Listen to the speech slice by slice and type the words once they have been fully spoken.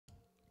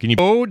Can you?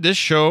 Oh, this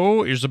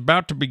show is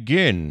about to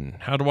begin.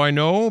 How do I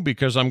know?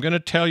 Because I'm going to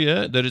tell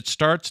you that it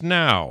starts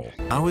now.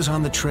 I was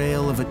on the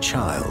trail of a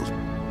child,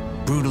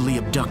 brutally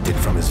abducted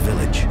from his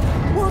village.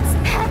 What's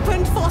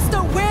happened, Foster?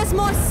 Where's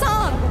my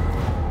son?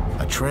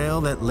 A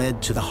trail that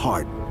led to the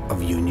heart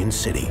of Union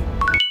City.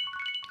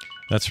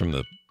 That's from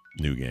the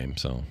new game,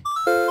 so.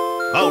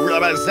 Oh, I was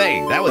about to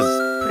say, that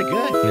was pretty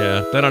good.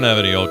 Yeah, they don't have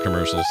any old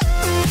commercials.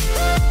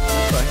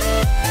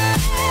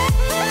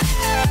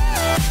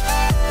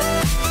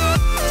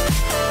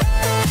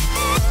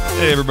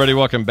 Hey, everybody,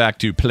 welcome back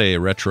to Play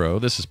Retro.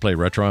 This is Play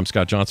Retro. I'm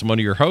Scott Johnson, one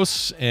of your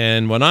hosts,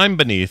 and when I'm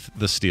beneath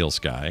the steel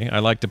sky, I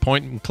like to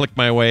point and click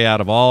my way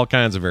out of all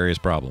kinds of various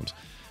problems.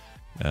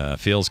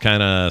 Feels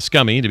kind of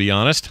scummy, to be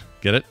honest.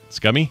 Get it?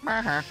 Scummy?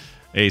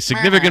 A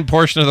significant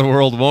portion of the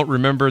world won't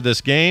remember this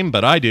game,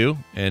 but I do,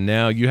 and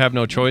now you have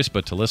no choice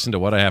but to listen to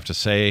what I have to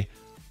say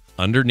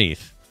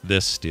underneath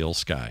this steel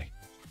sky.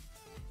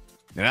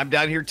 And I'm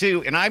down here,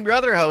 too, and I'm your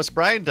other host,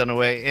 Brian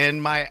Dunaway,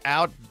 and my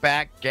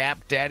Outback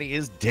Gap daddy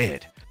is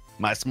dead.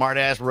 My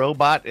smart-ass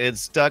robot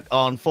is stuck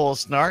on full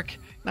snark,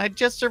 and I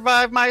just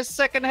survived my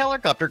second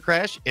helicopter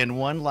crash in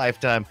one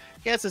lifetime.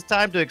 Guess it's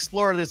time to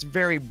explore this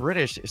very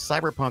British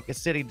cyberpunk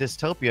city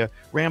dystopia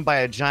ran by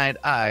a giant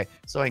eye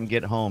so I can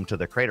get home to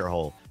the crater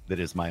hole that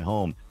is my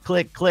home.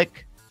 Click,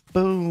 click,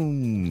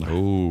 boom.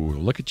 Oh,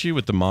 look at you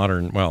with the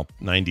modern, well,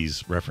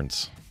 90s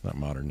reference. Not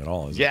modern at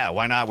all, is it? Yeah,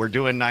 why not? We're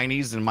doing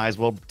 90s and might as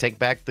well take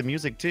back the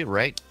music too,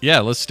 right?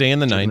 Yeah, let's stay in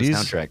the 90s.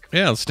 Soundtrack.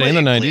 Yeah, let's stay in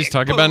the 90s.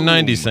 Talk about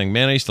 90s thing.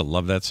 Man, I used to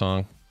love that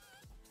song.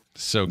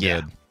 So good.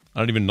 Yeah. I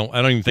don't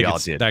even think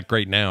it's did. that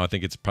great now. I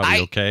think it's probably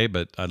okay,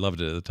 but I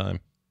loved it at the time.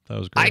 That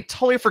was great. I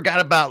totally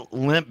forgot about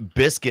Limp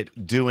Bizkit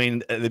doing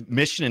the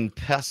Mission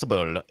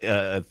Impossible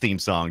theme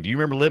song. Do you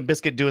remember Limp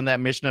Bizkit doing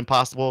that Mission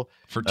Impossible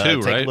for two,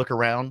 right? Take a look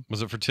around.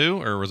 Was it for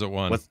two or was it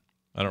one?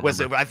 I don't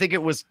remember. I think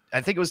it was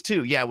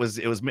two. Yeah, it was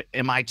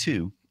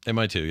MI2.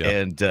 MI2, yeah.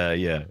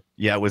 And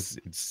it was.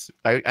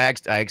 I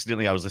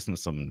accidentally I was listening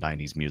to some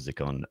 90s music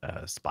on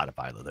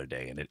Spotify the other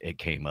day, and it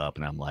came up,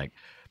 and I'm like,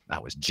 I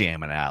was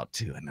jamming out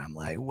too, and I'm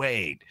like,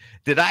 wait,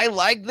 did I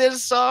like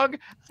this song?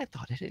 I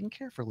thought I didn't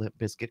care for Limp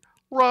Bizkit.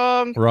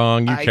 Wrong.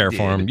 You care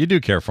for them. You do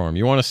care for them.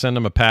 You want to send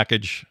them a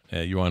package.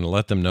 You want to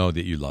let them know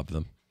that you love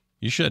them.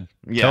 You should.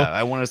 Yeah,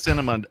 I want to send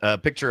them a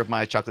picture of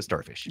my chocolate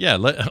starfish. Yeah.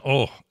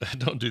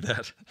 Don't do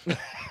that.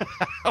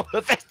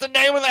 That's the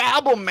name of the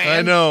album, man.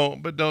 I know,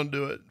 but don't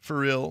do it for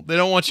real. They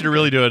don't want you to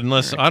really do it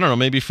unless, I don't know,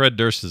 maybe Fred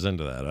Durst is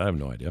into that. I have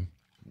no idea.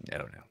 I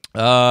don't know.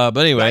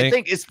 But anyway. But I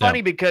think it's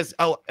funny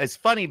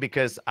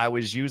because I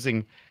was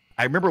using,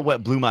 I remember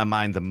what blew my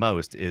mind the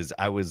most is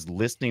I was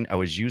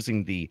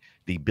using the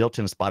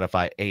built-in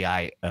Spotify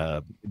AI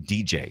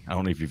DJ. I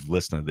don't know if you've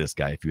listened to this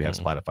guy, if you have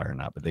Spotify or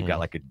not, but they've got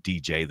like a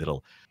DJ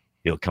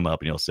he'll come up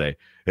and he'll say,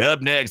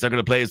 up next, I'm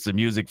going to play some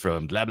music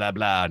from blah, blah,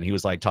 blah. And he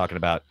was like talking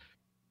about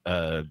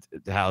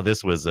how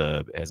this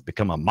has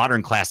become a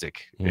modern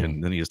classic.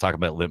 And then he was talking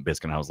about Limp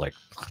Bizkit. And I was like,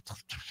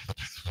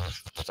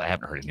 I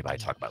haven't heard anybody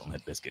talk about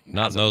Limp Bizkit.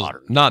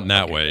 Not in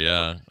that way.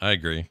 Yeah, I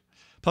agree.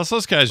 Plus,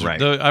 those guys,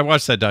 right. I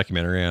watched that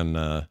documentary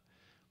on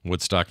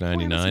Woodstock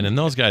 99, and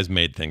those guys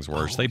made things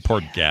worse. They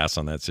poured gas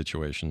on that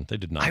situation. They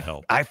did not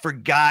help. I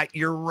forgot.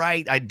 You're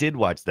right. I did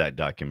watch that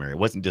documentary. It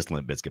wasn't just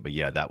Limp Bizkit, but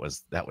yeah, that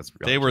was.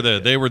 Really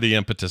they were the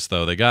impetus,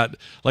 though. They got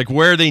like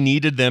where they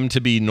needed them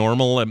to be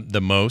normal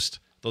the most.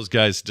 Those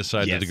guys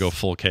decided to go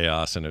full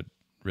chaos, and it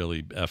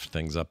really effed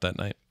things up that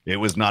night. It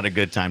was not a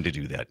good time to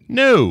do that.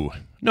 No,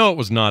 it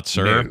was not,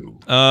 sir.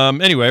 No.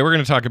 Anyway, we're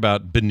going to talk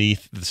about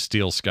Beneath the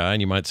Steel Sky, and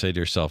you might say to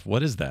yourself,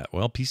 what is that?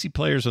 Well, PC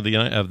players of the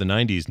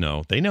 90s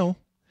know. They know.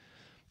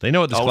 They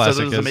know what this classic is.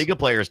 Also, those Amiga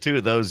players, too.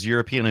 Those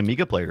European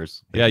Amiga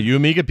players. Yeah, you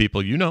Amiga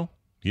people, you know.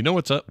 You know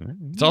what's up.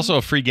 It's also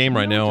a free game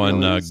right now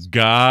on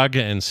GOG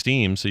and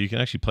Steam, so you can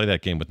actually play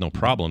that game with no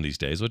problem these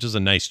days, which is a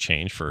nice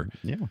change for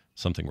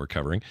something we're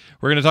covering.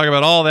 We're going to talk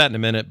about all that in a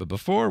minute, but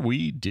before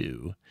we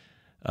do,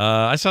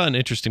 I saw an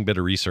interesting bit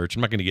of research.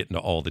 I'm not going to get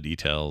into all the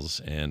details,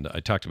 and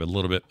I talked a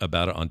little bit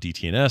about it on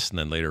DTNS and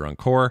then later on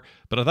Core,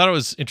 but I thought it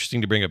was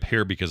interesting to bring up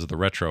here because of the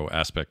retro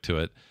aspect to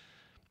it.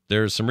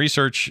 There's some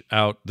research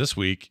out this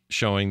week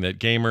showing that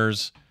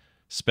gamers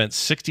spent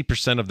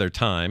 60% of their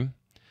time.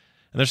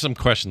 And there's some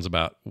questions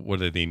about what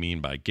do they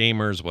mean by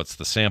gamers? What's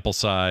the sample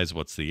size?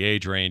 What's the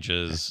age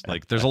ranges?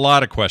 Like, there's a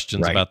lot of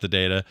questions about the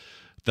data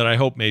that I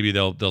hope maybe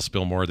they'll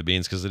spill more of the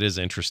beans because it is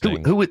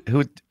interesting. Who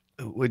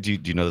would do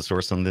you know the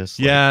source on this?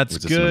 Yeah, like,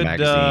 it's good.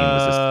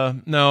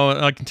 No,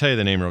 I can tell you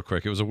the name real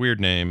quick. It was a weird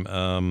name.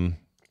 I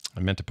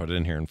meant to put it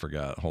in here and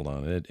forgot. Hold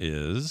on. Here it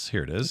is.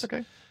 It's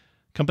okay.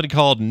 Company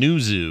called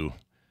Newzoo.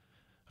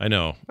 I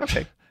know.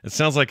 Okay. It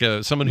sounds like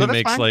someone who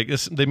makes like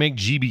this. They make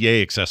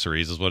GBA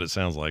accessories, is what it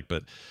sounds like.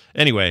 But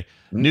anyway,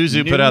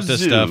 Newzoo put out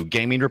this stuff.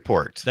 Gaming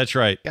report. That's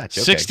right. Gotcha,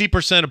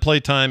 60% of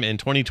playtime in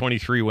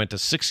 2023 went to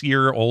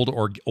 6-year-old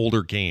or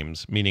older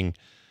games, meaning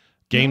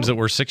games that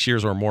were 6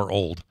 years or more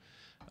old.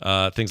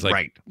 Things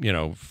like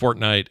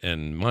Fortnite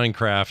and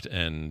Minecraft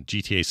and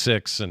GTA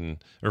 6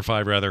 or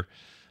 5 rather.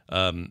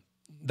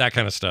 that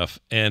kind of stuff.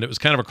 And it was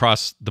kind of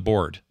across the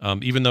board.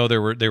 Even though they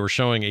were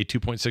showing a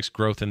 2.6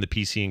 growth in the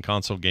PC and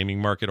console gaming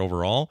market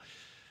overall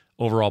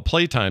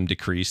playtime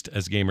decreased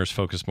as gamers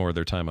focused more of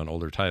their time on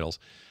older titles.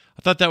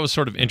 I thought that was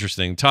sort of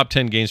interesting. Top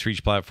 10 games for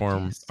each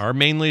platform are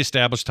mainly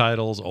established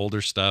titles,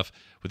 older stuff.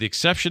 With the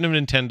exception of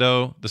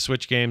Nintendo, the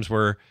Switch games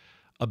were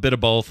a bit of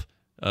both.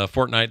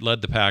 Fortnite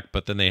led the pack,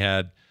 but then they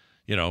had,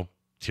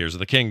 Tears of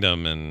the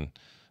Kingdom and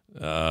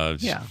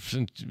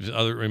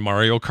other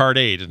Mario Kart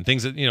 8 and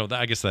things that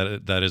I guess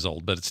that is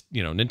old, but it's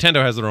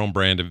Nintendo has their own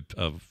brand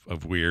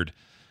of weird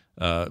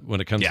when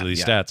it comes to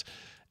these stats.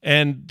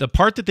 And the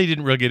part that they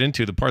didn't really get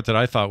into, the part that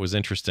I thought was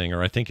interesting,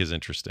 or I think is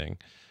interesting,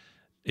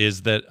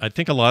 is that I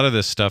think a lot of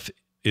this stuff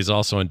is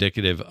also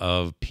indicative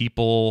of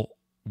people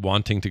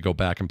wanting to go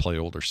back and play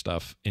older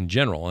stuff in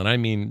general, and I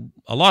mean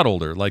a lot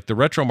older. Like the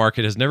retro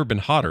market has never been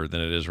hotter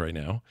than it is right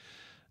now.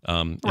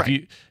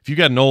 If you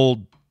got an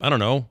old, I don't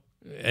know,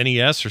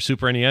 NES or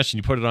Super NES and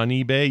you put it on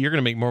eBay, you're going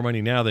to make more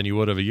money now than you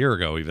would have a year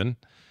ago even.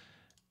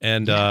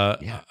 And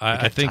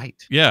I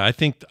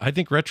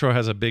think retro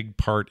has a big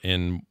part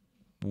in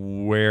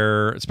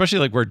where, especially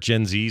like where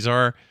Gen Zs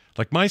are.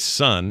 Like my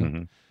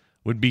son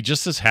would be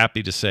just as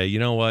happy to say, you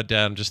know what,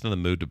 Dad, I'm just in the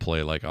mood to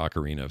play like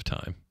Ocarina of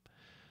Time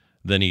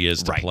than he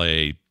is to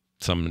play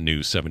some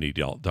new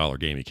 $70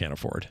 game he can't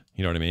afford.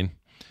 You know what I mean?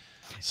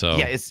 So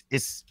yeah,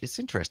 it's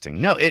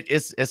interesting. No,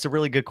 it's a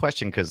really good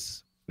question,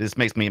 because this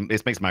makes my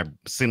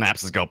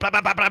synapses go blah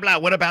blah blah blah blah.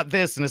 What about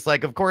this? And it's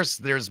like, of course,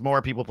 there's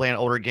more people playing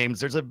older games.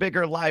 There's a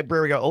bigger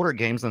library of older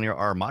games than there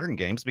are modern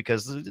games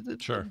because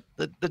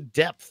the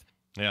depth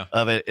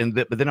of it.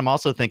 But then I'm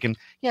also thinking,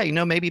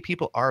 maybe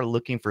people are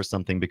looking for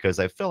something, because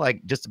I feel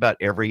like just about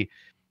every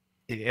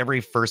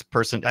first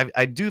person,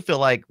 I do feel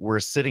like we're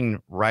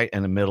sitting right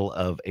in the middle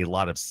of a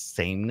lot of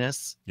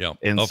sameness. Yeah,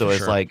 and so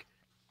it's like.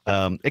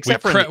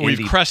 Except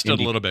we've crested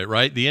a little bit,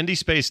 right? The indie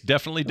space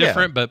definitely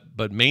different,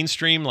 but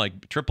mainstream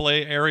like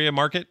AAA area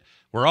market,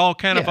 we're all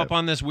kind of up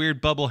on this weird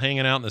bubble,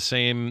 hanging out in the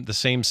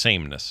same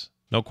sameness,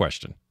 no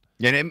question.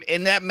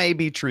 And that may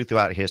be true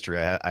throughout history.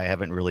 I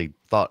haven't really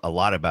thought a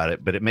lot about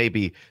it, but it may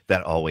be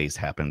that always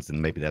happens,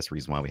 and maybe that's the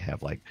reason why we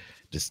have like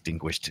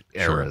distinguished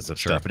eras of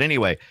stuff. But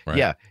anyway,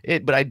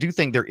 but I do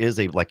think there is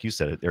like you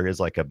said, there is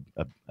like a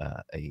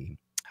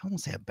I won't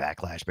say a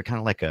backlash, but kind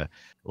of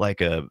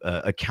like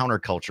a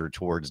counterculture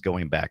towards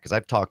going back. Because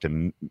I've talked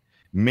to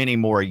many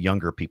more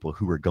younger people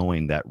who are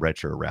going that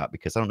retro route,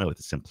 because I don't know, with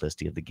the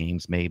simplicity of the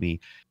games,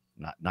 maybe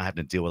not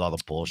having to deal with all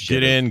the bullshit.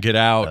 Get in, get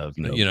out.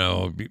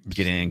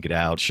 Get in, get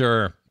out.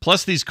 Sure.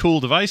 Plus these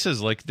cool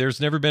devices. Like there's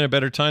never been a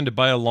better time to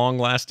buy a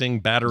long-lasting,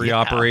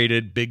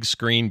 battery-operated, big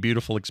screen,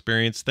 beautiful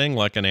experience thing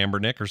like an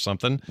Ambernick or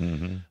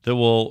something that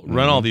will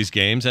run all these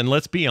games. And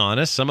let's be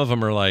honest, some of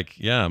them are like,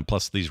 and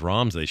plus these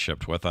ROMs they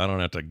shipped with, I don't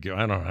have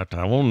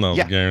to own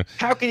those games.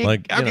 How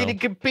can you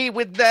compete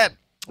with that?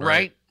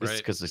 Right? It's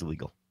because it's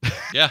illegal.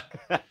 Yeah.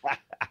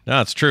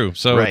 No, it's true.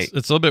 So it's a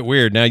little bit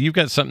weird. Now you've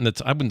got something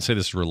that's, I wouldn't say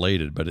this is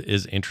related, but it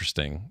is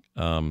interesting.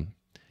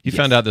 You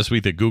found out this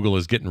week that Google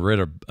is getting rid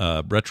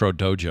of Retro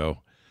Dojo,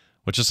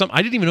 which is something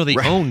I didn't even know they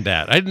owned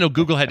that. I didn't know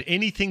Google had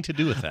anything to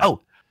do with that.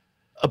 Oh,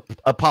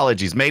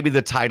 apologies. Maybe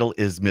the title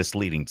is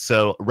misleading.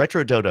 So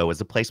Retro Dodo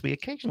is a place we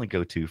occasionally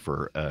go to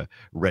for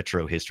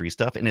retro history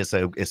stuff, and it's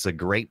a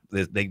great.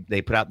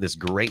 They put out this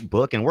great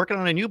book and working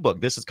on a new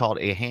book. This is called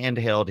A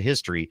Handheld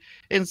History,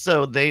 and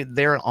so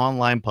they're an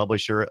online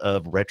publisher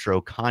of retro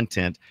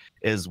content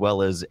as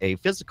well as a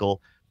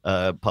physical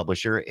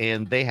publisher,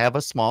 and they have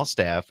a small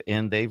staff,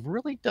 and they've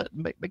really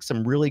make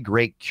some really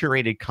great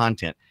curated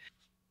content.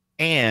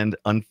 And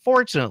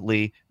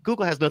unfortunately,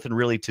 Google has nothing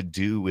really to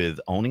do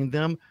with owning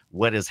them.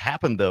 What has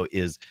happened, though,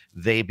 is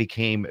they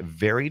became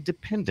very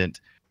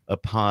dependent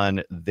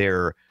upon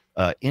their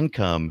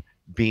income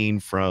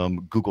being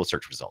from Google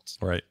search results.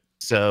 Right.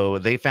 So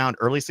they found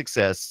early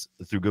success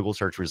through Google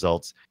search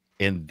results.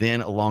 And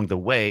then along the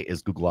way,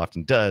 as Google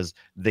often does,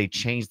 they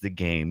changed the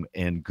game,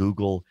 and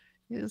Google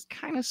is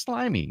kind of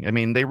slimy. I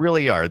mean, they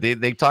really are.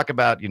 They talk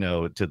about,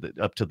 up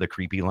to the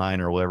creepy line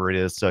or whatever it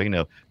is.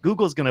 So,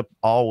 Google's going to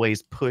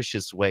always push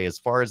its way as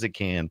far as it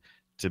can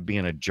to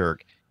being a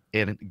jerk.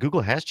 And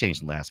Google has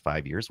changed in the last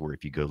 5 years, where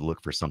if you go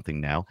look for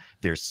something now,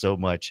 there's so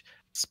much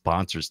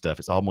sponsor stuff.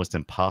 It's almost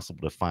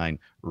impossible to find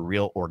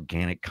real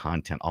organic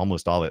content.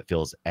 Almost all of it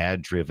feels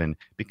ad driven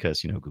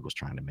because, Google's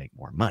trying to make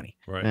more money.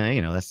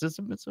 Right. That's just,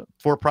 it's a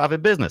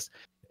for-profit business.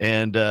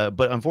 And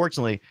but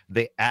unfortunately,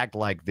 they act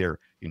like they're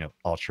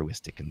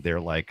altruistic, and they're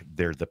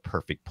the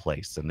perfect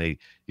place, and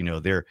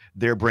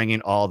they're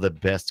bringing all the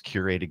best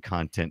curated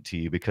content to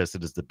you because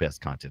it is the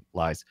best content.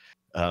 Lies.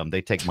 They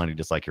take money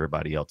just like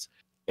everybody else,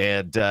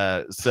 and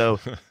so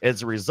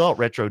as a result,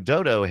 Retro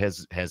Dodo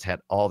has had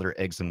all their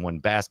eggs in one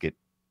basket,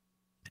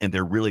 and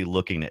they're really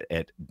looking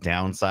at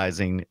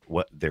downsizing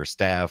their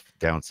staff,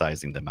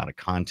 downsizing the amount of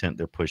content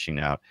they're pushing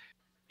out,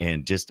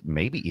 and just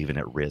maybe even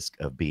at risk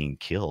of being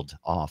killed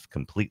off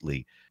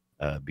completely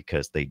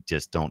because they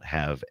just don't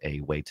have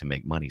a way to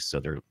make money. So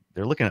they're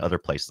looking at other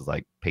places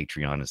like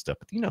Patreon and stuff.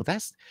 But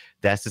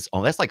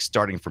that's like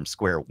starting from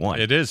square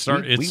one. It is.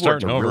 We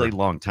worked a really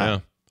long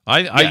time.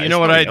 You know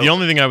what? The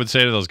only thing I would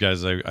say to those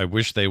guys, I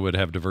wish they would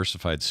have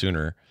diversified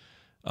sooner.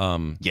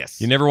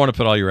 Yes. You never want to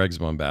put all your eggs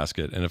in one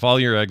basket. And if all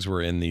your eggs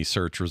were in the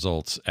search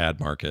results ad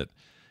market,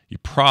 you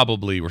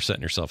probably were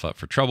setting yourself up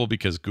for trouble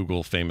because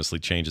Google famously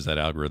changes that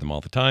algorithm all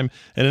the time.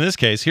 And in this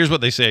case, here's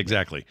what they say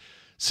exactly.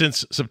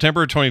 Since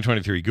September of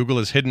 2023, Google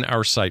has hidden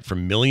our site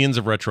from millions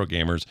of retro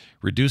gamers,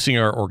 reducing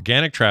our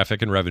organic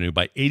traffic and revenue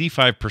by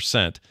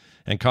 85%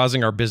 and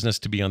causing our business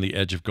to be on the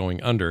edge of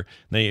going under.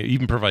 They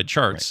even provide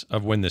charts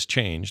of when this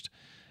changed.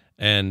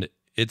 And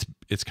it's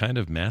kind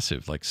of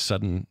massive, like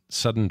sudden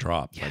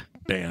drop. Like,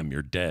 bam,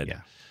 you're dead.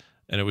 Yeah.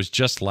 And it was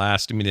just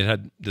it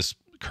had this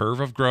curve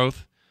of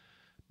growth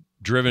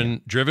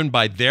driven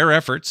by their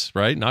efforts,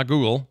 right? Not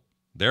Google,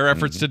 their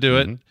efforts to do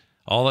it.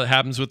 All that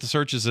happens with the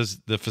searches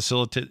is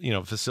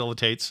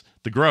facilitates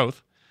the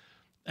growth.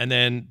 And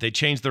then they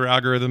changed their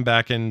algorithm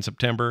back in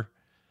September.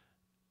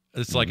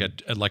 It's like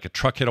a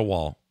truck hit a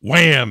wall.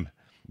 Wham!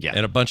 Yeah.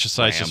 And a bunch of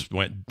sites just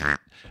went.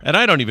 And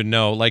I don't even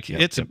know. Like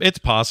it's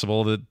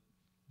possible that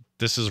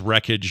this is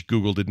wreckage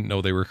Google didn't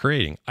know they were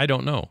creating. I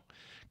don't know.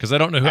 Because I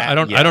don't know I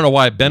don't know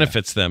why it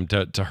benefits them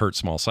to hurt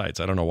small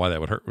sites. I don't know why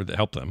that would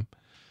help them.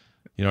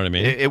 You know what I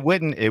mean? It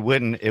wouldn't.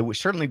 It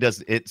certainly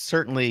does. It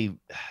certainly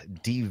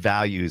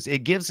devalues. It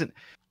gives it.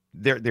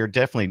 They're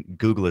definitely,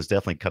 Google is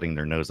definitely cutting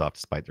their nose off to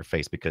spite their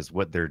face, because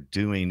what they're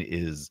doing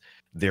is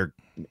they're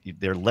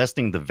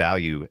lessening the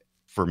value.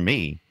 For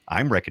me,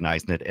 I'm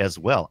recognizing it as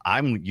well.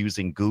 I'm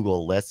using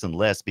Google less and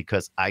less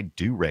because I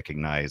do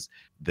recognize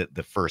that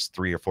the first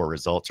 3 or 4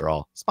 results are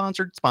all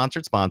sponsored,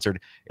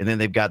 and then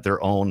they've got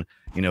their own,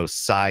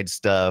 side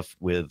stuff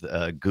with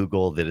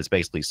Google that is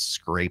basically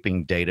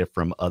scraping data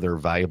from other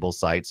valuable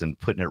sites and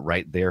putting it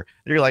right there.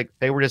 And you're like,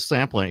 hey, we're just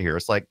sampling it here.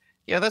 It's like,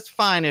 yeah, that's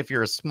fine if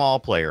you're a small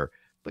player,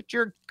 but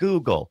you're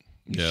Google.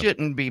 You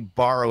shouldn't be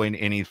borrowing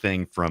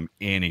anything from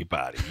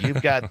anybody.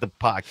 You've got the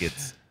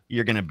pockets.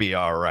 You're going to be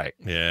all right.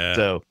 Yeah.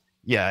 So,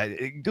 yeah,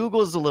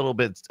 Google's a little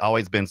bit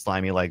always been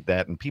slimy like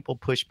that, and people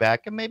push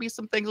back, and maybe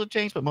some things will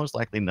change, but most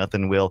likely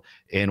nothing will.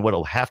 And what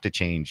will have to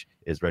change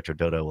is Retro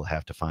Dodo will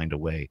have to find a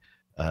way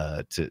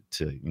to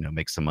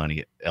make some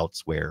money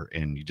elsewhere,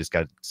 and you just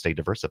got to stay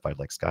diversified.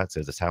 Like Scott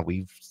says, it's how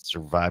we've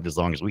survived as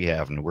long as we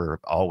have, and we're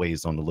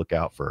always on the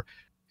lookout for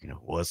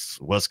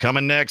what's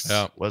coming next,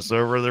 what's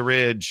over the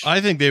ridge.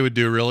 I think they would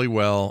do really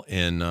well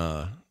in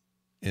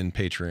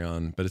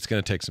Patreon, but it's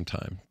going to take some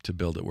time to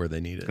build it where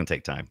they need it. It's going to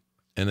take time.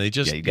 And they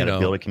just, you got to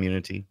build a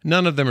community.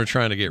 None of them are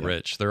trying to get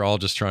rich. They're all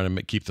just trying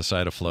to keep the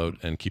site afloat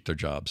and keep their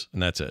jobs.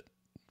 And that's it.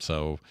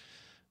 So,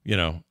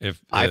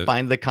 if I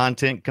find the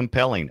content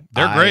compelling,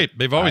 they're great.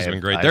 They've always been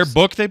great. Their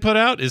book they put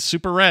out is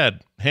super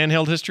rad.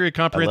 Handheld History, a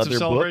Comprehensive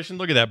Celebration.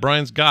 Look at that.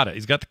 Brian's got it.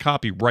 He's got the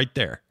copy right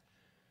there.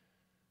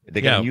 They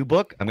got a new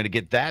book. I'm going to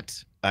get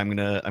that. I'm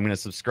gonna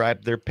subscribe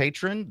to their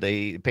Patreon.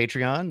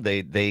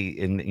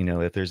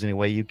 If there's any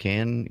way you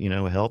can,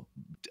 help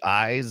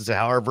eyes,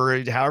 however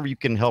you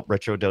can help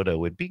Retro Dodo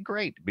would be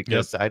great,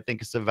 because I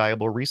think it's a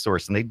valuable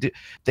resource, and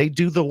they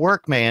do the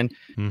work, man.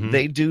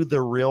 They do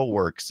the real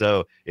work.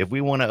 So if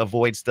we want to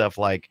avoid stuff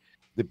like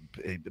the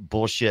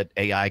bullshit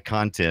AI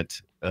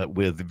content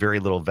with very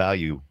little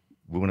value,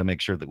 we want to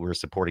make sure that we're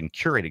supporting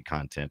curated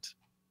content.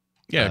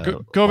 Yeah,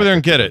 go over there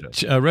and get it.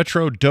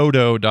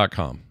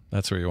 retrododo.com.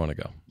 That's where you want to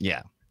go.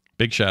 Yeah.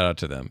 Big shout out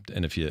to them.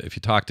 And if you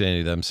talk to any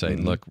of them, say,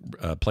 look,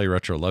 Play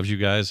Retro loves you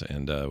guys,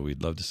 and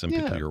we'd love to send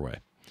people your way.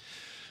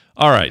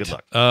 All right. Good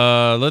luck.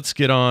 Let's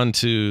get on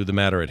to the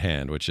matter at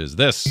hand, which is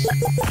this.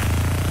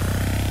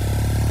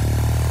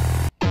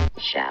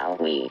 Shall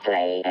we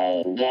play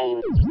a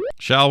game?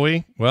 Shall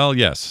we? Well,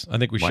 yes. I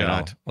think we shall.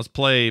 Not? Let's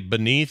play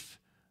Beneath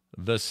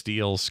the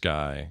Steel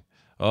Sky.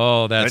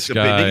 Oh, that's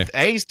Sky.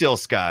 A Steel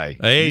Sky.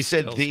 You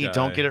said the. Sky.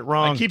 Don't get it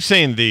wrong. I keep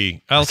saying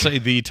the. I'll say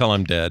the till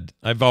I'm dead.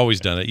 I've always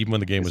done it, even when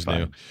the game was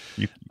new.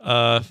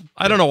 I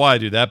don't know why I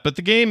do that, but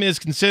the game is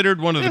considered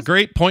one of the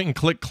great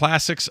point-and-click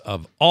classics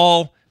of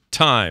all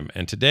time.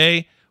 And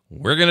today,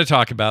 we're going to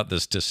talk about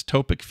this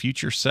dystopic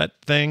future set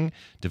thing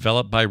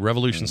developed by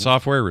Revolution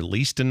Software,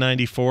 released in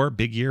 '94.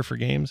 Big year for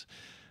games.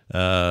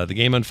 The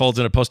game unfolds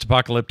in a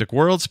post-apocalyptic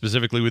world,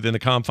 specifically within the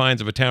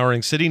confines of a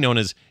towering city known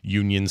as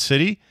Union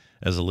City,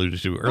 as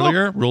alluded to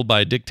earlier, ruled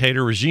by a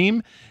dictator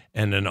regime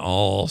and an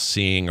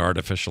all-seeing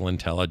artificial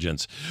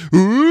intelligence.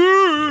 Ripped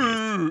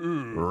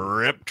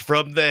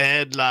from the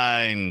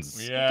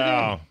headlines.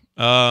 Yeah.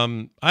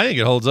 I think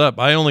it holds up.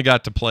 I only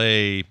got to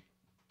play,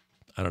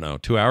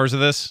 2 hours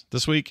of this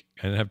week.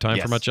 I didn't have time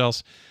for much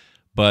else.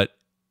 But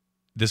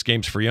this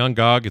game's free on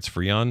GOG. It's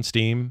free on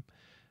Steam.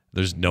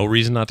 There's no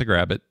reason not to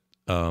grab it.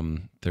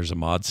 There's a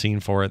mod scene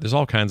for it. There's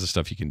all kinds of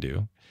stuff you can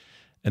do.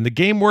 And the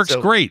game works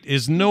great.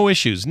 Is no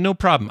issues, no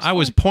problem. I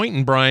was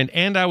pointing, Brian,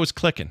 and I was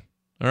clicking.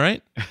 All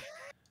right?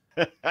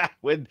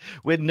 with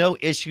no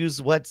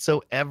issues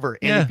whatsoever.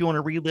 And if you want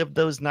to relive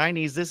those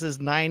 90s, this is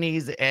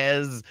 90s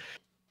as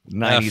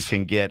 90s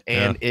can get.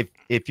 And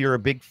if you're a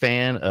big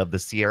fan of the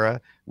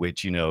Sierra,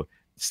 which,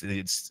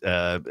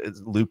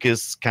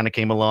 Lucas kind of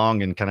came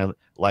along and kind of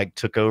like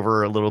took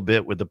over a little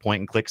bit with the point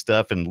and click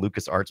stuff, and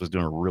LucasArts was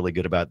doing really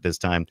good about this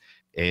time.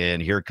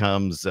 And here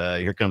comes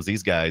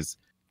these guys,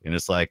 and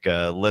it's like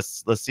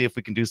let's see if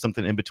we can do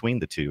something in between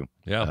the two.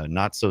 Yeah,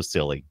 not so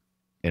silly,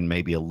 and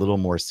maybe a little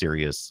more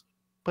serious,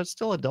 but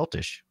still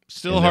adultish.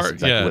 Still and hard. That's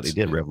exactly yeah, what they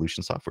did.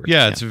 Revolution Software.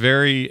 Yeah, it's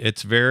very.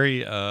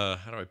 How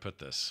do I put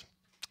this?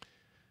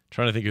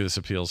 Trying to think who this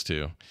appeals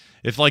to.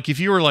 If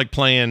you were like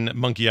playing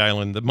Monkey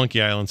Island, the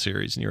Monkey Island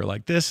series, and you were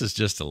like, this is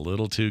just a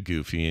little too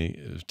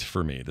goofy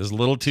for me. This is a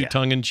little too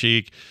tongue in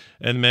cheek.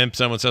 And then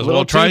someone says,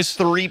 well, try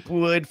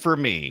Threepwood for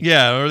me.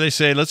 Yeah, or they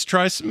say, let's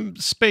try some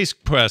Space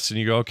Quest, and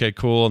you go, okay,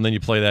 cool. And then you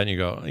play that, and you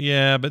go,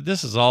 yeah, but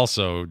this is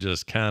also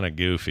just kind of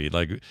goofy.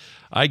 Like,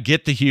 I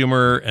get the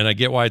humor, and I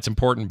get why it's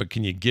important, but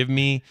can you give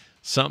me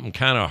something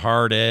kind of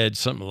hard edge,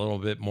 something a little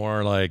bit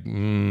more like,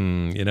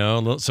 some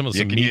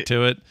meat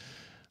to it?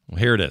 Well,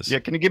 here it is. Yeah,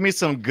 can you give me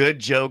some good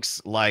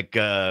jokes like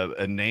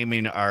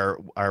naming our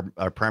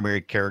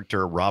primary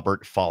character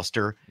Robert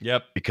Foster?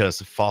 Yep.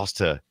 Because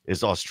Foster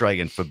is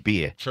Australian for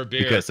beer. For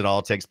beer. Because it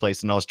all takes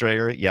place in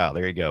Australia. Yeah,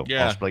 there you go.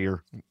 Yeah.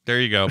 Australia. There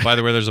you go. By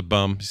the way, there's a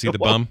bum. You see the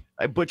bum?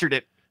 I butchered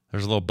it.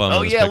 There's a little bum. Oh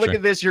in this yeah, picture. look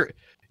at this.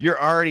 You're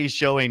already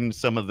showing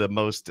some of the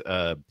most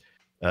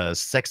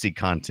sexy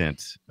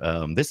content.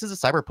 This is a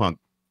cyberpunk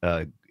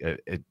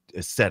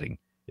setting.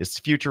 It's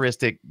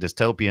futuristic,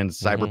 dystopian,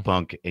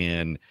 cyberpunk,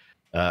 and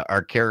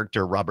our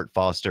character Robert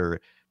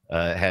Foster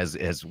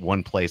has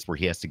one place where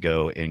he has to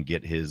go and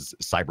get his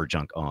cyber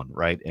junk on,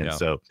 right? And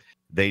so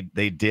they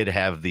did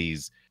have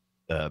these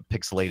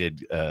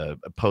pixelated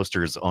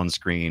posters on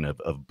screen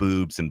of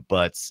boobs and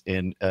butts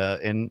and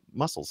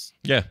muscles.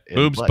 Yeah,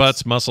 boobs,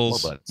 butts,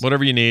 muscles,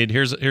 whatever you need.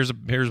 Here's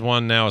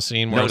one now, a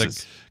scene where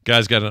the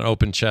guy's got an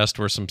open chest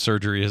where some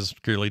surgery has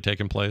clearly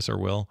taken place or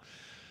will.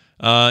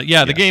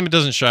 The game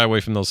doesn't shy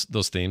away from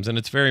those themes, and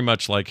it's very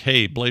much like,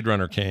 hey, Blade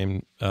Runner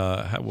came.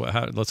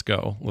 Let's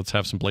go. Let's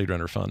have some Blade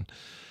Runner fun.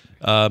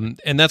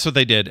 And that's what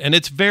they did, and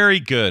it's very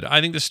good. I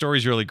think the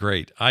story's really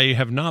great. I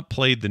have not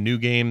played the new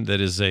game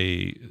that is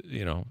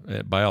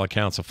by all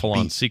accounts, a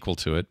full-on sequel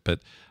to it,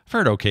 but I've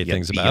heard okay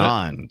things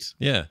about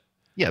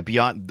it.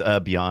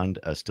 Beyond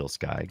Still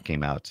Sky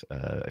came out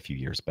a few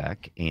years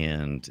back,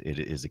 and it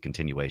is a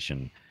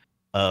continuation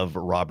of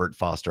Robert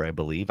Foster, I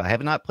believe. I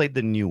have not played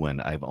the new one.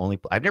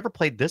 I've never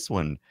played this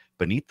one,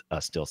 Beneath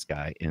Still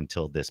Sky,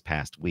 until this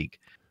past week.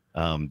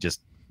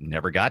 Just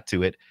never got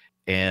to it,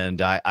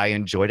 and I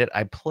enjoyed it.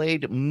 I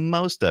played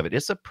most of it.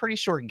 It's a pretty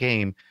short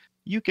game.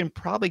 You can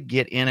probably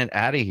get in and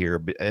out of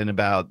here in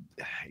about,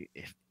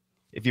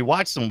 if you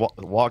watch some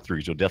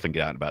walkthroughs, you'll definitely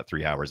get out in about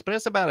 3 hours. But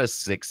it's about a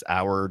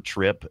 6-hour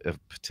trip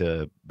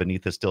to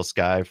Beneath the Still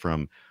Sky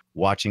from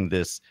watching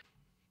this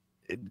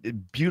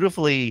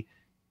beautifully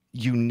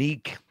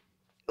unique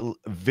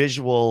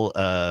visual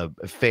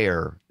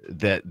fare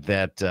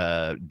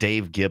that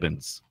Dave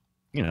Gibbons,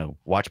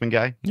 Watchmen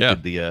guy,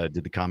 did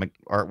the comic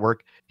artwork.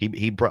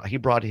 He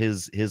brought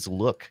his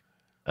look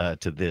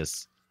to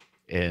this,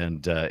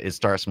 and it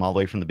starts from all the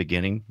way from the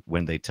beginning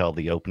when they tell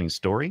the opening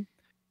story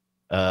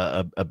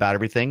about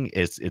everything.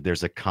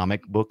 There's a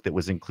comic book that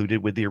was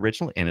included with the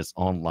original, and it's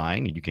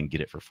online, and you can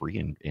get it for free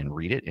and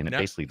read it. And it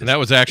basically that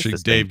was actually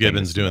Dave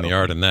Gibbons doing the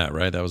art in that,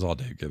 right? That was all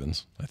Dave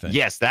Gibbons, I think.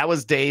 Yes, that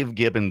was Dave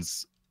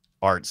Gibbons'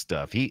 art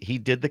stuff. He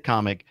did the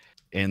comic,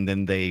 and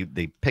then they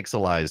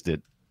pixelized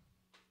it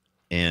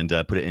and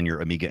put it in your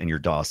Amiga and your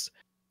DOS.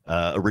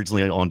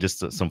 Originally on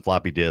just some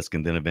floppy disk,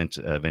 and then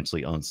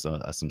eventually on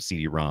some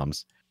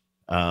CD-ROMs.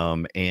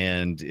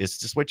 And it's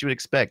just what you would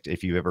expect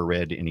if you ever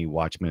read any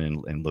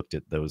Watchmen and looked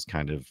at those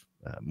kind of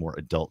more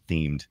adult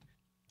themed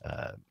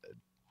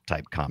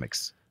type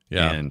comics.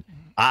 Yeah. And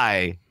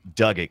I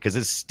dug it because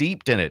it's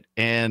steeped in it,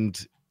 and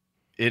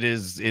it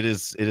is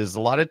a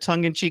lot of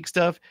tongue in cheek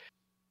stuff.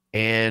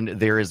 And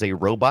there is a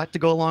robot to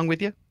go along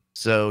with you.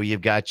 So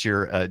you've got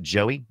your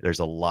Joey. There's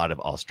a lot of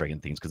Australian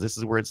themes because this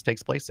is where it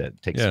takes place at.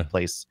 It takes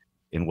place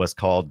in what's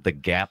called the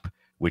Gap,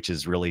 which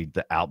is really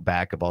the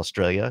outback of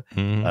Australia.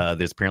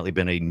 There's apparently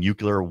been a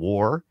nuclear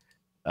war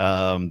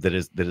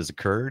that has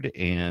occurred,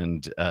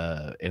 and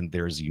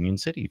there's Union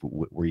City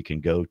where you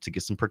can go to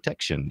get some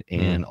protection,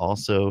 and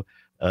also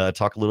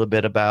talk a little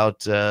bit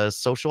about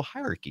social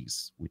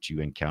hierarchies, which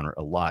you encounter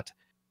a lot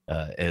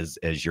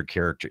as your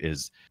character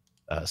is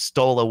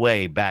stole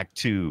away back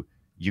to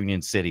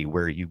Union City,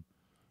 where you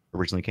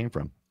originally came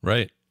from.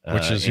 Right,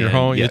 which is your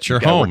home. It's your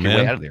home,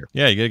 man. Out of there.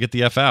 Yeah, you got to get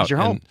the F out. It's your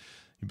home.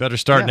 You better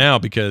start now,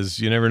 because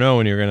you never know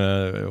when you're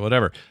gonna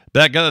whatever.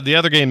 The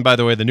other game, by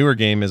the way, the newer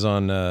game is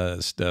on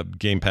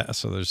Game Pass,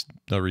 so there's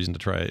no reason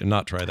to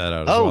not try that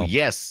out. Oh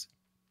yes,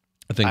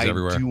 things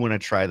everywhere. I do want to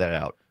try that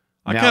out.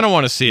 I kind of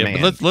want to see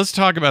it, but let's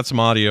talk about some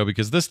audio,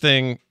 because this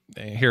thing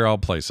here, I'll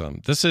play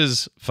some. This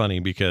is funny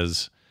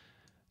because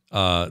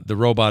the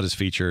robot is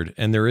featured,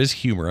 and there is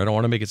humor. I don't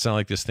want to make it sound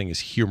like this thing is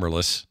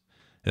humorless.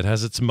 It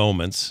has its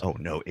moments. Oh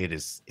no, it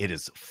is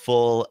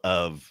full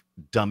of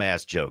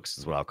dumbass jokes,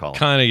 is what I'll call them.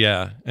 Kind of,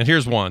 yeah. And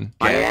here's one.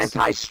 My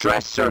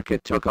anti-stress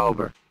circuit took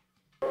over.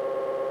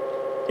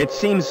 It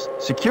seems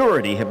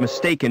security have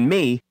mistaken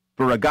me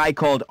for a guy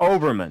called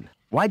Overman.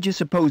 Why'd you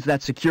suppose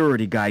that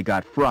security guy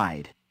got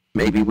fried?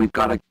 Maybe we've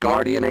got a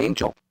guardian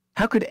angel.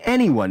 How could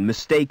anyone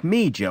mistake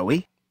me,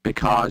 Joey?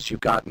 Because you've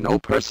got no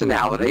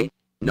personality,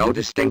 no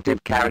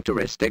distinctive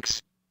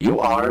characteristics. You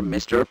are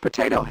Mr.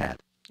 Potato Head.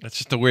 That's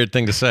just a weird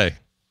thing to say,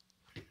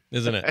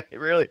 isn't it?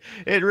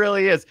 It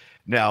really is.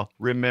 Now,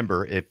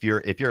 remember, if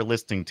you're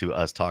listening to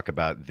us talk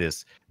about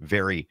this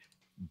very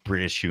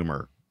British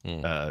humor,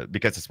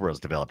 because it's where it was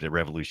developed.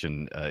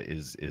 Revolution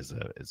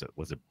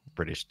was a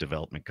British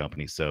development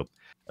company, so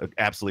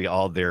absolutely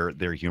all their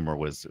humor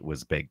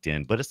was baked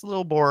in. But it's a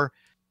little more,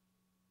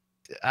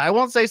 I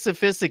won't say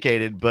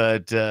sophisticated,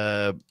 but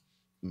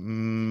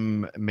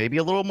maybe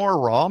a little more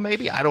raw.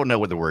 Maybe, I don't know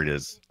what the word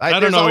is. I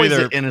don't know always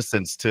either. An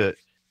innocence to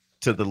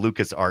the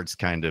LucasArts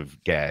kind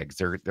of gags.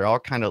 They're all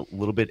kind of a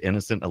little bit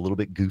innocent, a little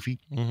bit goofy.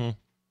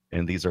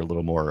 And these are a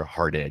little more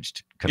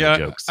hard-edged kind of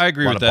jokes. I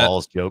agree with that.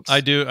 Balls jokes.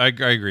 I do. I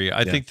agree.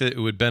 I think that it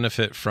would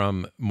benefit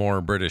from more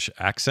British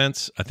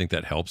accents. I think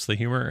that helps the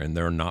humor, and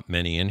there are not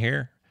many in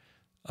here.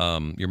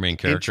 Your main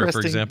character, for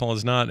example,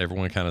 is not.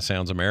 Everyone kind of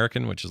sounds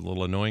American, which is a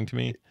little annoying to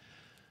me.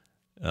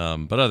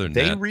 But other than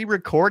that,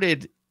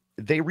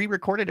 they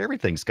re-recorded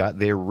everything, Scott.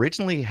 They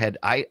originally had,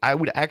 I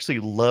would actually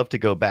love to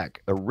go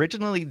back.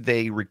 Originally,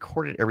 they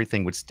recorded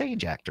everything with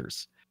stage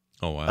actors.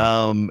 Oh,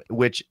 wow.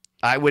 Which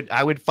I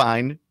would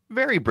find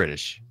very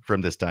British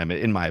from this time,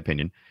 in my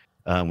opinion.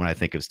 When I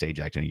think of stage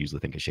acting, I usually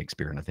think of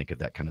Shakespeare and I think of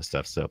that kind of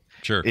stuff. So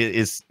sure, it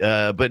is.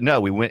 But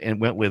no, we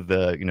went with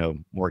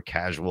more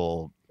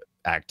casual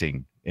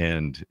acting,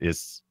 and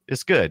it's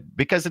good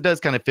because it does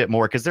kind of fit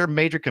more, because their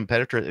major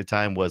competitor at the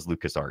time was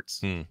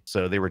LucasArts.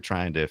 So they were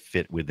trying to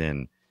fit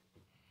within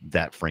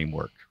that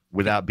framework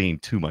without being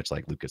too much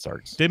like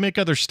LucasArts. They make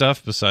other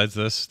stuff besides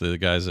this, the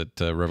guys at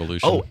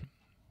Revolution. Oh,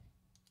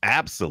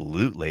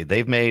 absolutely.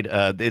 They've made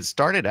it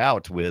started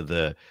out with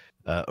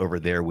over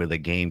there with a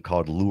game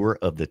called Lure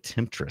of the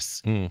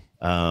Temptress.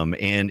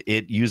 And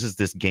it uses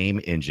this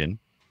game engine.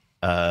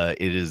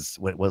 It is,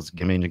 what was the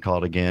game engine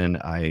called again?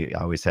 I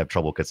always have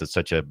trouble because it's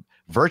such a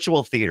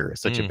virtual theater,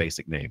 such a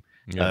basic name.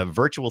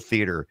 Virtual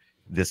theater,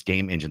 this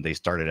game engine they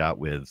started out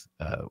with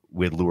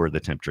Lure of the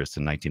Temptress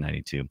in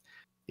 1992.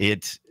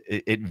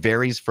 It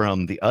varies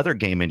from the other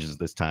game engines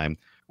this time,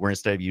 where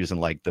instead of using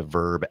like the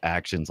verb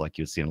actions like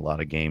you see in a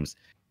lot of games,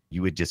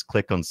 you would just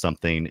click on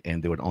something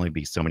and there would only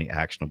be so many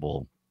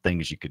actionable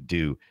things you could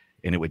do,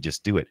 and it would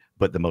just do it.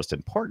 But the most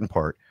important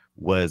part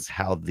was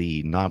how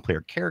the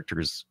non-player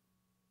characters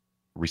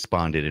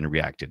responded and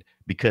reacted,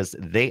 because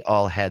they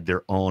all had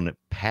their own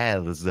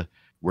paths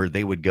where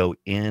they would go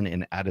in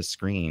and out of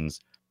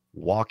screens,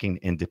 walking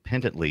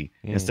independently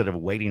instead of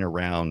waiting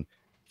around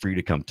for you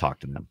to come talk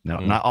to them. Now,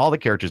 not all the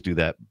characters do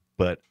that,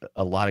 but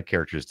a lot of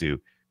characters do,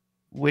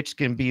 which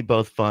can be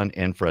both fun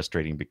and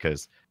frustrating,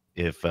 because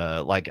if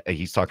like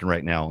he's talking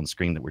right now on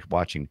screen that we're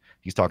watching,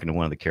 he's talking to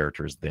one of the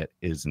characters that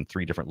is in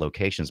 3 different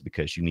locations,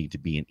 because you need to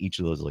be in each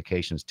of those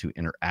locations to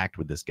interact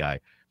with this guy.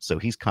 So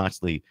he's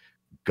constantly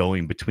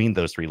going between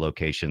those 3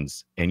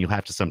 locations, and you'll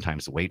have to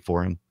sometimes wait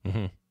for him,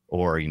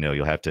 or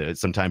you'll have to,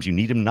 sometimes you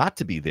need him not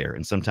to be there,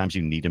 and sometimes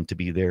you need him to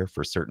be there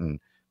for certain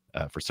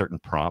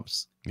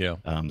prompts.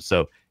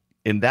 So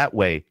in that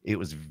way, it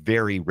was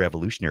very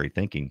revolutionary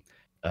thinking,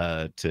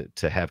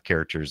 to have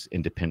characters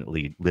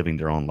independently living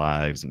their own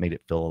lives. It made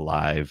it feel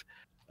alive.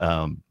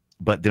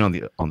 But then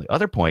on the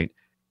other point,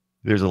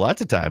 there's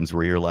lots of times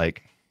where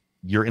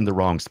you're in the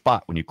wrong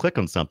spot when you click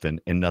on something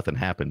and nothing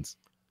happens,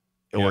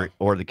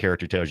 or the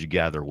character tells you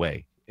get out of their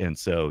way, and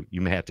so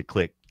you may have to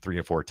click 3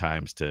 or 4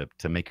 times to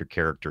make your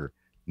character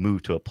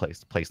move to a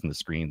place in the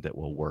screen that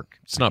will work.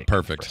 It's not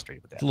perfect.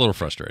 It's a little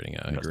frustrating.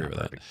 I agree with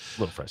that. A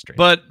little frustrating.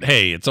 But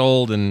hey, it's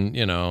old, and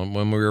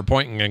when we were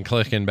pointing and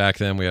clicking back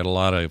then, we had a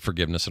lot of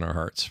forgiveness in our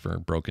hearts for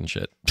broken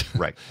shit.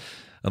 Right.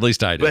 At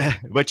least I did.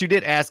 But you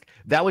did ask.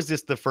 That was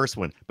just the first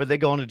one. But they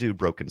go on to do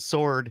Broken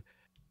Sword,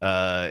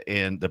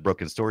 and the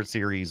Broken Sword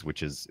series,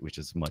 which is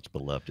much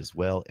beloved as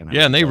well. And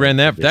and they ran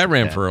that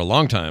ran for a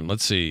long time.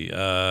 Let's see.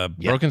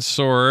 Broken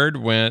Sword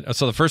went.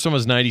 So the first one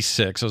was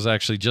 96. It was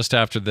actually just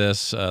after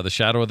this, the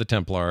Shadow of the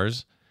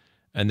Templars,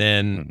 and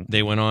then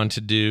they went on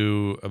to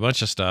do a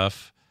bunch of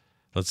stuff.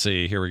 Let's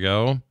see. Here we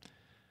go.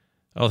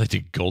 Oh, they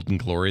did Golden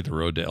Glory: The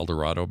Road to El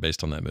Dorado,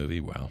 based on that movie.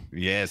 Wow.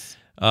 Yes.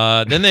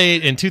 Then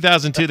in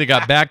 2002, they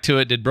got back to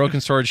it, did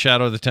Broken Sword,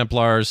 Shadow of the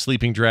Templars,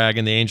 Sleeping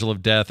Dragon, The Angel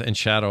of Death, and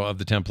Shadow of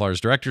the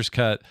Templars director's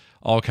cut,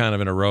 all kind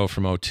of in a row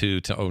from 2002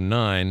 to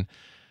 2009.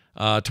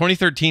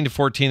 2013 to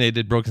 14, they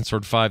did Broken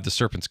Sword 5, The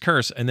Serpent's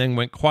Curse, and then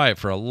went quiet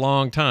for a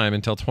long time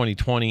until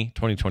 2020,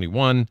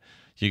 2021.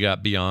 You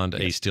got Beyond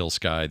a Steel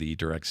Sky, the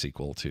direct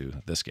sequel to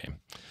this game.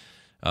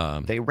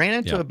 They ran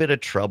into a bit of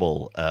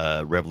trouble,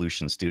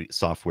 Revolution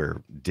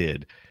Software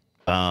did.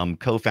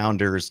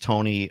 Co-founders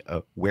Tony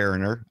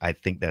Werner, I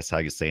think that's how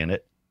you're saying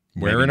it.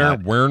 Werner,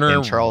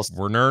 and Charles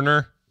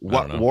Werner.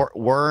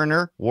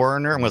 Werner. I'm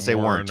going to say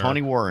Werner.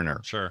 Tony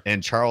Werner. Sure.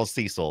 And Charles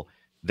Cecil.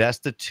 That's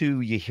the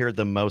 2 you hear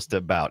the most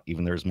about.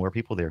 Even there's more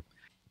people there.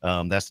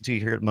 That's the 2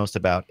 you hear the most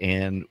about.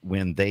 And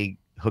when they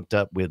hooked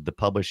up with the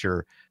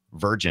publisher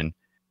Virgin,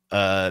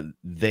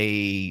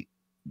 they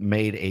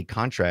made a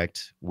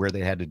contract where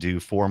they had to do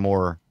 4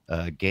 more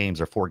games,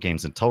 or 4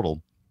 games in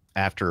total,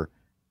 after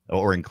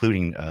or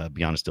including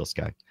Beyond a Steel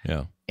Sky.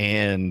 Yeah.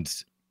 And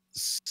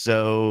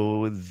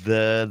so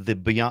the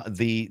Beyond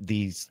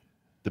the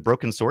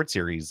Broken Sword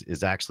series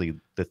is actually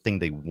the thing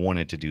they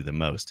wanted to do the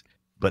most,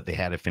 but they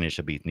had to finish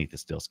a Beneath the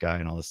Steel Sky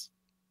and all this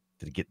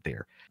to get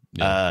there.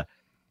 Yeah.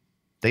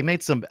 They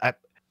made some.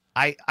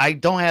 I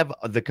don't have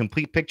the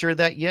complete picture of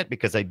that yet,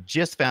 because I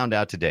just found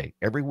out today.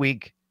 Every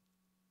week,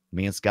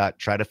 me and Scott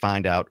try to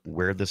find out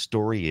where the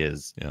story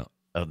is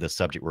of the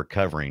subject we're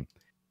covering.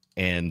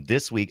 And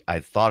this week, I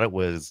thought it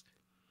was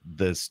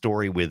the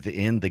story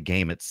within the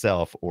game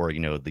itself, or, you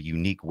know, the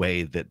unique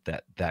way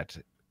that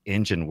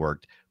engine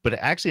worked. But it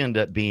actually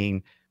ended up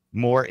being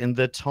more in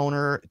the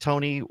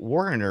Tony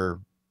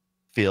Warner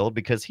field,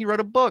 because he wrote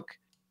a book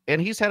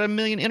and he's had a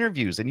million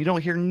interviews, and you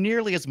don't hear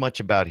nearly as much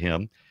about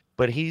him.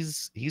 But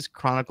he's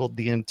chronicled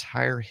the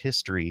entire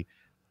history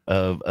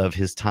of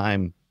his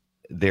time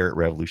there at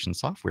Revolution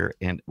Software,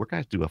 and we're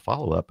going to do a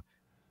follow-up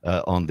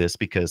on this,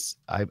 because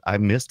I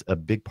missed a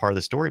big part of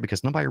the story,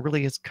 because nobody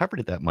really has covered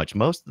it that much.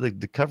 Most of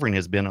the covering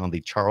has been on the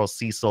Charles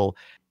Cecil,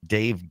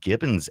 Dave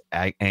Gibbons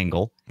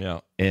angle,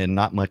 and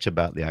not much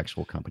about the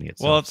actual company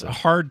itself. Well, it's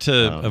hard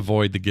to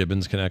avoid the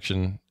Gibbons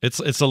connection. It's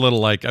a little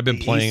like, I've been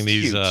playing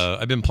these.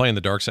 I've been playing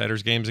the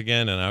Darksiders games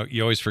again, and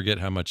you always forget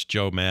how much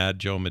Joe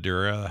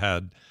Madureira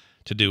had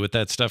to do with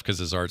that stuff, because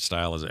his art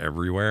style is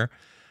everywhere,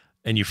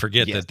 and you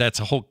forget that that's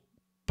a whole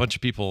bunch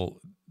of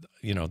people,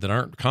 you know, that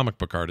aren't comic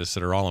book artists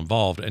that are all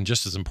involved, and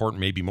just as important,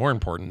 maybe more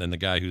important than the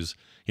guy who's,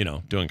 you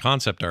know, doing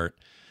concept art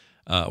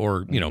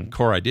or, you know,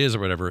 core ideas or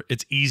whatever.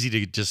 It's easy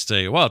to just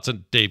say, well, it's a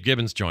Dave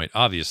Gibbons joint,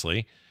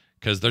 obviously,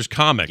 because there's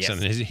comics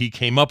and he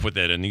came up with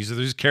it, and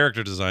there's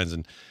character designs,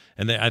 and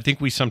I think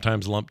we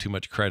sometimes lump too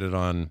much credit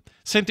on.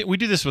 Same thing. We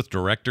do this with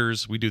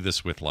directors. We do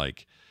this with,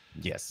 like,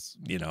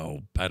 you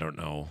know, I don't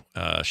know,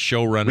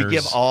 showrunners. We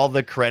give all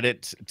the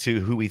credit to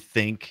who we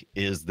think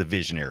is the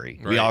visionary.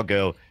 Right.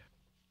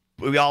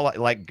 We all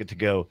like to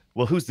go,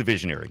 well, who's the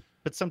visionary?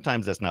 But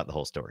sometimes that's not the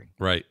whole story.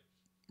 Right.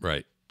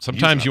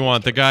 Sometimes you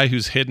want the guy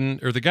who's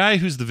hidden, or the guy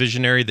who's the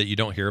visionary that you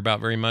don't hear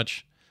about very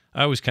much.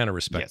 I always kind of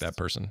respect that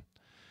person,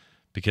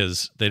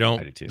 because they're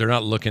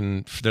not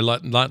looking for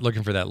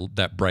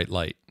that bright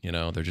light. You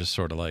know, they're just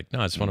sort of like, no,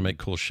 I just want to make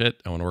cool shit.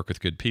 I want to work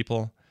with good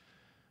people,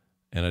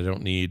 and I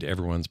don't need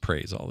everyone's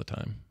praise all the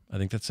time. I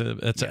think that's an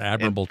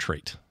admirable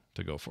trait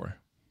to go for.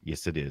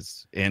 Yes, it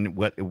is. And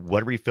what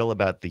do we feel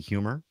about the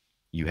humor?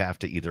 You have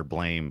to either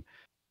blame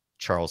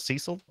Charles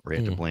Cecil, or you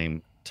have to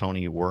blame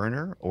Tony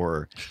Warner,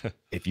 or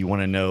if you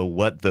want to know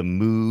what the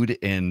mood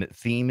and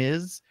theme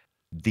is,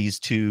 these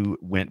two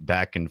went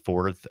back and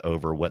forth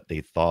over what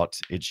they thought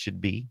it should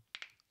be.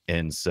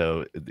 And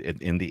so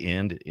in the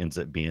end, it ends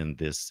up being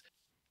this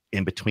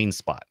in-between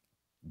spot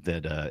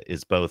that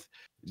is both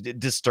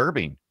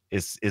disturbing.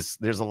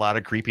 There's a lot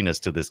of creepiness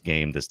to this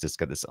game. This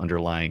got this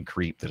underlying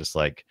creep that is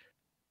like,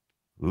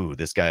 ooh,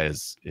 this guy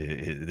is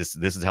this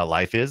is how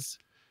life is.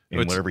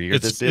 And whatever year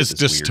this is,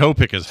 it's dystopic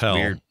weird. as hell.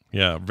 Weird.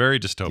 Yeah, very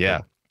dystopic.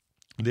 Yeah.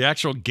 The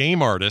actual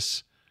game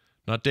artist,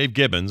 not Dave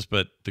Gibbons,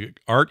 but the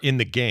art in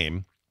the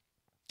game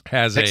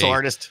has Pixel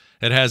artist.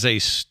 It has a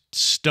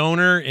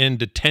stoner in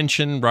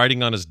detention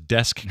writing on his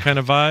desk kind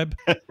of vibe.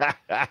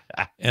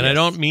 And I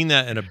don't mean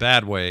that in a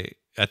bad way.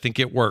 I think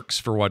it works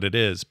for what it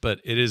is, but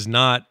it is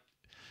not,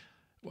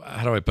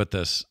 how do I put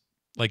this?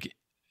 Like,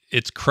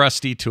 it's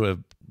crusty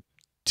to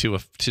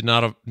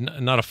not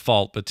a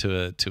fault, but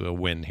to a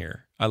win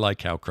here. I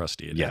like how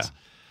crusty it is.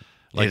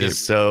 Like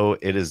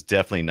it is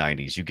definitely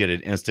 90s. You get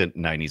an instant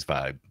 90s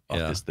vibe off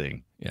this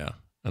thing. Yeah.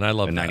 And I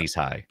love a that. 90s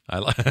high.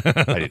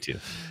 I do too.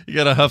 You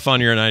got to huff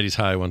on your 90s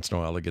high once in a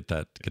while to get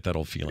that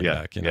old feeling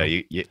back. You know?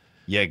 Yeah,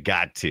 you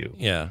got to.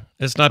 Yeah.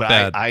 It's not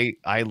bad.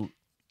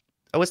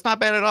 It's not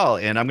bad at all.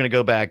 And I'm going to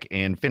go back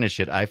and finish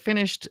it. I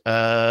finished,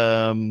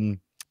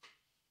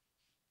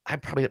 I'm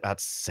probably about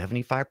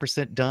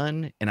 75%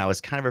 done, and I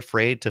was kind of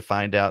afraid to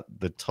find out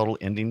the total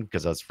ending,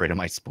 because I was afraid I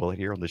might spoil it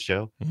here on the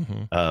show.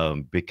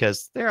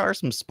 Because there are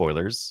some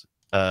spoilers.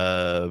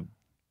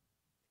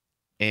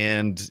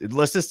 And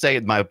let's just say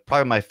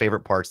probably my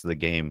favorite parts of the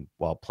game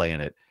while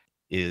playing it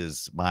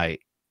is my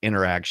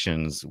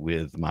interactions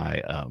with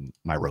my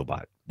my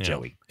robot,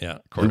 Joey. Yeah,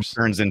 of course.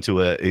 Who turns into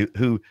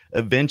who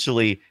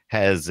eventually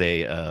has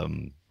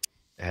an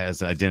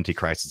identity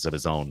crisis of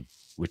his own,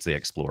 which they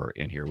explore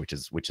in here, which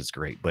is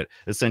great. But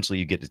essentially,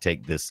 you get to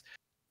take this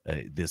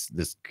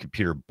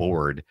computer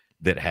board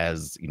that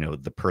has, you know,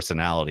 the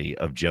personality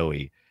of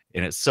Joey,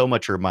 and it so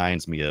much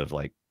reminds me of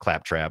like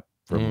Claptrap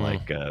from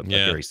a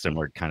very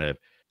similar kind of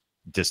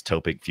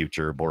dystopic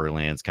future,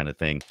 Borderlands kind of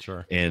thing.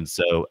 Sure. And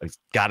so it's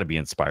got to be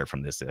inspired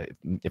from this.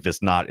 If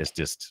it's not,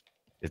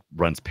 it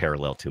runs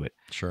parallel to it.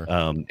 Sure.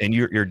 And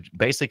you're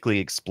basically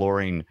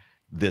exploring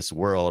this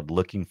world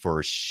looking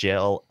for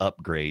shell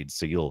upgrades,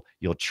 so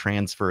you'll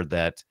transfer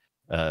that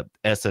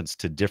essence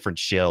to different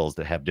shells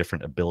that have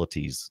different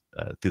abilities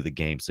through the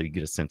game, so you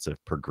get a sense of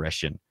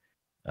progression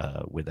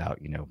without,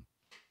 you know,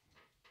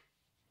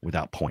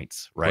 without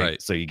points, right?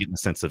 Right. So you get a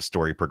sense of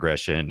story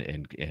progression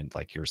and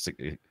like you're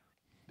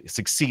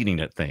succeeding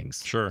at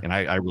things. Sure. And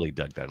I really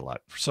dug that a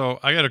lot. So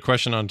I got a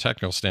question on a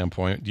technical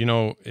standpoint. Do you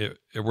know,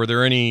 were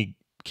there any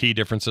key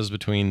differences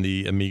between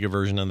the Amiga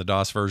version and the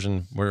DOS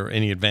version? Were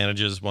any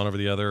advantages one over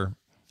the other?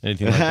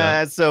 Anything like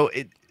that?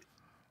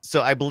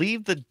 So I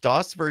believe the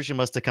DOS version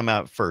must have come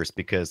out first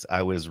because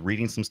I was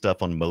reading some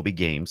stuff on Moby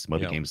Games.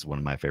 Moby Games is one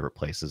of my favorite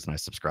places, and I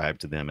subscribe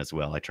to them as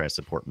well. I try to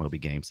support Moby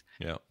Games.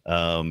 Yeah.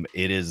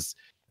 It is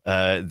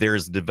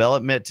there's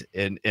development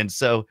and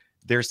so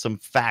there's some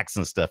facts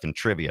and stuff and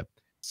trivia.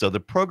 So the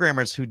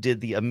programmers who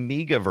did the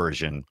Amiga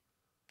version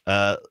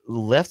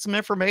left some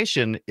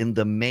information in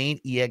the main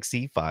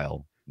exe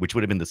file, which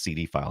would have been the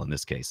CD file in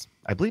this case.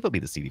 I believe it'll be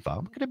the CD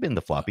file. It could have been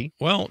the floppy.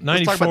 Well,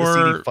 Let's talk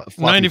about the 94,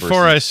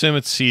 94 I assume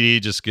it's CD,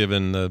 just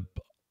given the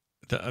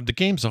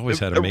game's always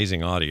had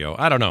amazing audio.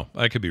 I don't know.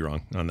 I could be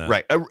wrong on that.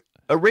 Right.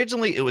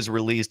 Originally, it was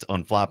released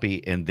on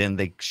floppy, and then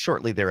they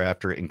shortly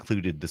thereafter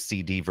included the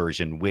CD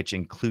version, which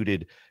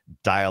included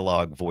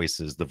dialogue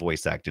voices, the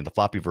voice acting. The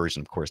floppy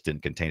version, of course,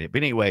 didn't contain it. But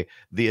anyway,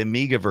 the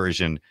Amiga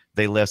version,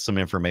 they left some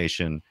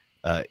information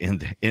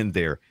in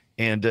there.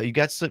 And you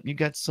got some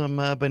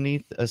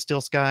Beneath a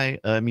Still Sky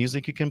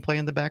music you can play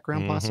in the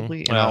background,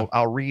 possibly. And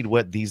I'll read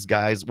what these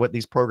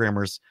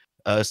programmers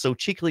so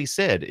cheekily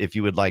said, if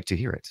you would like to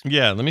hear it.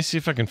 Yeah, let me see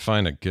if I can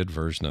find a good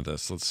version of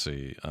this. Let's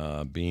see.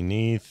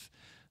 Beneath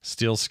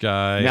Still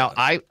Sky. Now,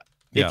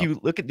 if you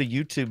look at the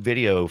YouTube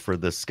video for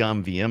the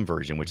Scum VM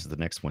version, which is the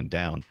next one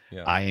down,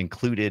 I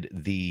included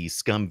the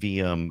Scum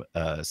VM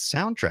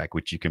soundtrack,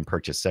 which you can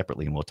purchase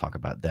separately, and we'll talk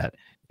about that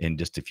in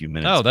just a few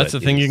minutes. Oh, that's the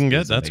thing you can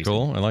get. That's amazing.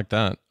 Cool. I like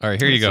that. All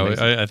right, here you go.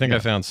 I think I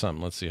found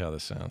something. Let's see how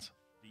this sounds.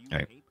 All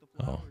right.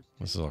 Oh,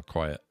 this is all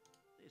quiet.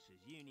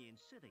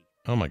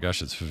 Oh my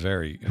gosh, it's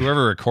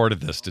whoever recorded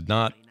this did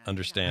not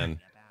understand.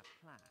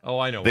 Oh,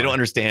 I know. They don't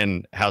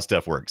understand how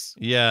stuff works.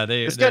 Yeah,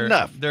 it's good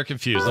enough. They're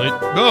confused. There we go.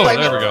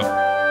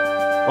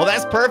 Well,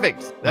 that's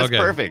perfect. That's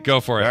perfect. Go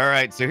for it. All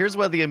right. So here's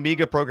what the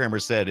Amiga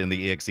programmers said in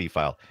the exe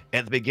file.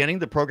 At the beginning,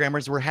 the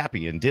programmers were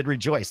happy and did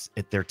rejoice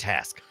at their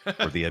task.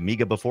 For the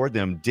Amiga before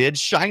them did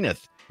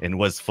shineth and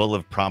was full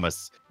of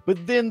promise.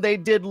 But then they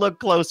did look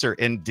closer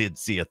and did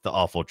seeth the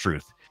awful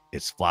truth.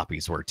 Its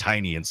floppies were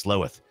tiny and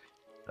sloweth.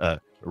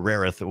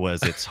 Rareth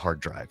was its hard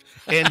drive,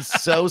 and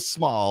so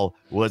small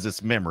was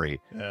its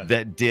memory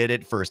that did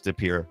at first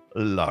appear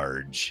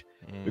large.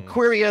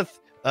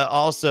 Querieth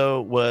also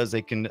was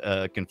a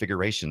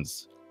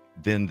configurations.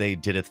 Then they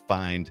dideth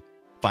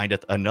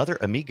findeth another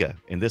Amiga,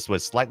 and this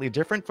was slightly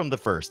different from the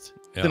first.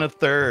 Then a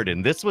third,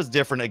 and this was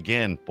different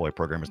again. Boy,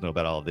 programmers know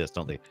about all of this,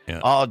 don't they?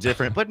 All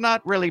different, but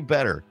not really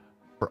better,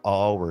 for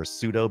all were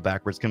pseudo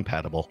backwards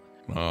compatible.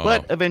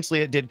 But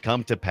eventually it did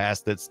come to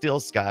pass that Still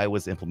Sky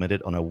was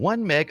implemented on a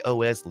 1 meg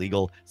OS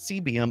legal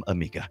CBM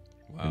Amiga.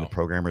 And the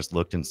programmers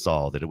looked and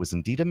saw that it was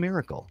indeed a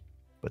miracle,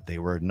 but they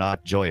were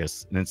not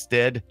joyous and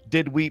instead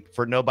did weep,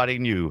 for nobody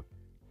knew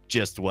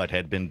just what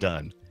had been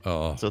done.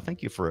 So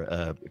thank you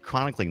for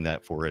chronicling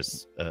that for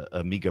us,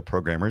 Amiga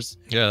programmers.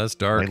 Yeah, that's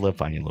dark. I love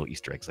finding little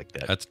Easter eggs like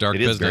that. That's dark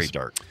business. It is very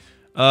dark.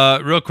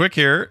 Real quick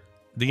here,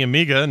 the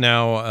Amiga,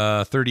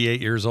 now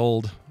 38 years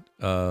old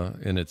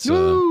in its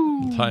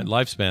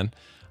lifespan.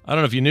 I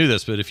don't know if you knew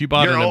this, but if you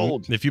bought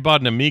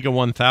an Amiga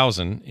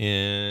 1000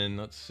 in,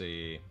 let's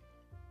see,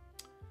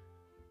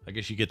 I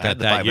guess you get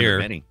that year.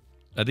 Mini.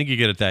 I think you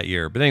get it that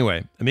year. But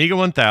anyway, Amiga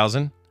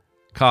 1000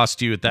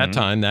 cost you at that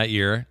time, that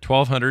year,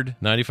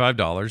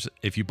 $1,295.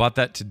 If you bought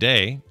that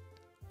today,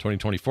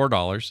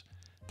 $2024,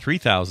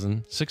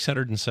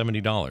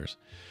 $3,670.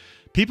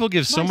 People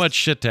give so much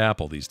shit to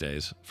Apple these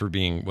days for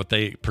being what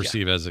they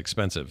perceive as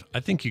expensive. I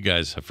think you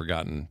guys have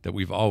forgotten that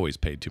we've always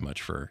paid too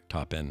much for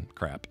top-end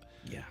crap.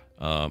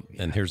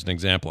 And here's an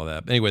example of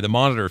that. Anyway, the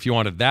monitor, if you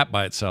wanted that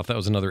by itself, that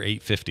was another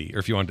 $850, or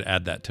if you wanted to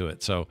add that to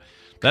it. So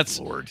that's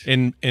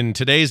in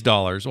today's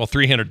dollars, well,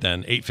 $300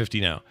 then,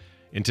 $850 now.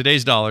 In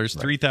today's dollars,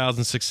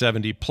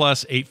 $3,670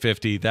 plus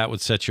 $850, that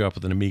would set you up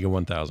with an Amiga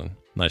 1000.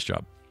 Nice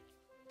job.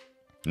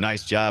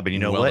 Nice job. And you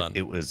know what?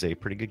 It was a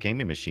pretty good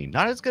gaming machine.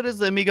 Not as good as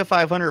the Amiga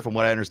 500 from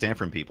what I understand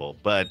from people,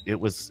 but it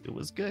was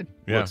good.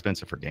 More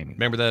expensive for gaming.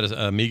 Remember that as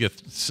Amiga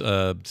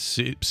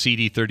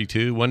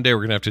CD32? One day we're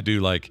going to have to do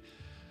like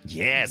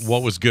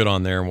what was good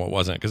on there and what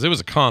wasn't, because it was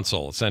a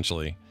console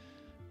essentially,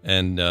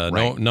 and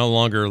no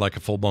longer like a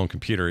full-blown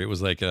computer. It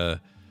was like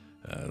a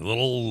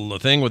little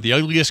thing with the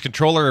ugliest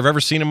controller I've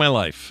ever seen in my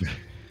life.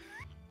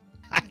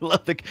 I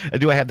love the.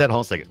 Do I have that? Hold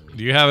on a second.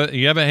 Do you have it?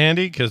 You have it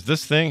handy? Because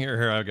this thing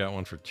here, I've got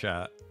one for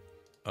chat.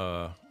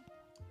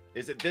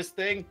 Is it this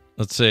thing?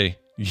 Let's see.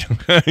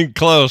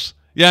 Close.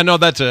 Yeah, no,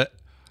 that's it.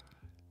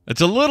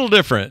 It's a little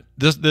different.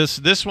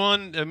 This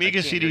one,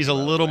 Amiga CD is a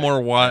little more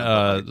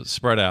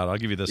spread out. I'll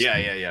give you this.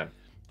 Yeah.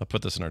 I'll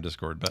put this in our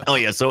Discord. But oh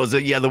yeah, so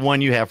the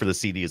one you have for the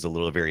CD is a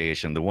little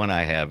variation. The one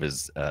I have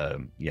is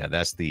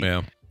that's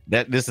the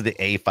this is the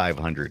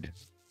A500,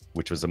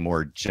 which was a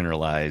more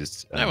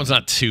generalized. That one's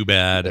not too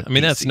bad. I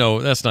mean, that's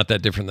not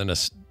that different than a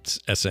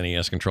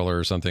SNES controller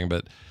or something,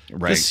 but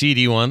the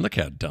CD one, look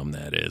how dumb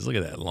that is. Look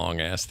at that long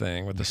ass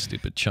thing with the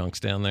stupid chunks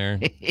down there.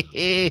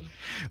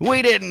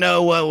 We didn't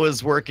know what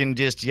was working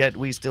just yet.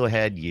 We still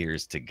had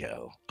years to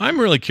go. I'm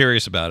really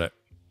curious about it.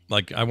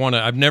 Like I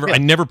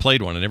never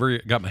played one. I never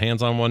got my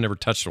hands on one, never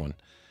touched one.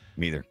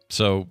 Me either.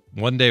 So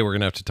one day we're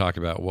going to have to talk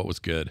about what was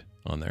good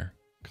on there,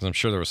 because I'm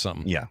sure there was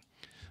something. Yeah.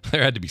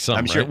 There had to be something.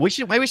 I'm sure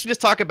right? maybe we should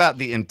just talk about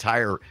the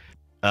entire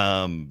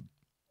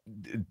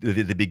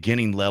the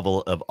beginning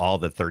level of all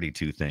the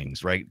 32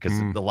 things, right? Because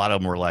a lot of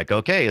them were like,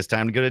 okay, it's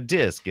time to go to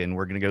disc, and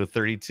we're going to go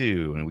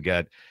 32, and we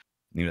got,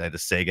 the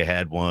Sega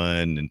had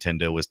one,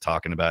 Nintendo was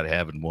talking about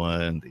having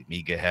one, the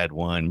Amiga had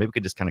one. Maybe we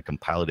could just kind of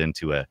compile it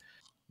into it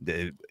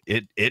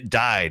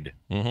died.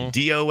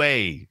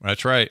 DOA.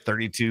 That's right.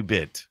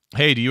 32-bit.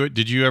 Hey,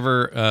 did you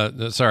ever?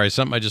 Sorry,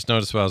 something I just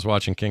noticed while I was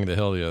watching King of the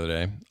Hill the other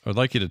day. I'd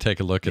like you to take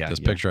a look at this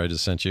picture I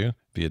just sent you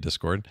via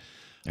Discord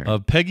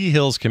of Peggy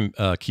Hill's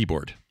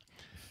keyboard.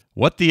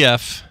 What the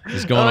F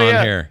is going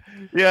on here?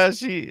 Yeah,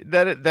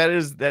 that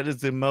is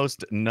the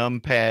most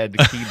numpad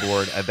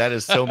keyboard. That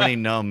is so many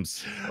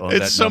nums.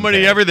 It's so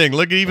many everything.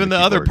 Look at even the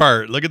other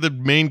part. Look at the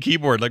main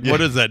keyboard. Like,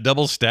 what is that?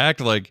 Double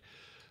stacked? Like,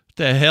 what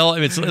the hell? I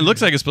mean, it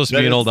looks like it's supposed to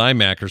be an old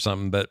iMac or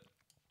something, but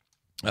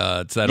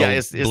it's that old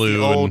it's blue.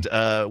 The old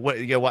the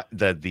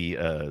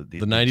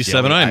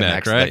 97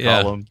 iMac, right?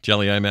 Yeah,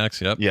 Jelly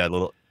iMacs. Yep. Yeah,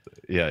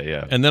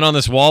 Yeah. And then on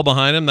this wall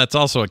behind him, that's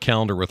also a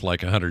calendar with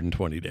like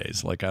 120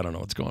 days. Like, I don't know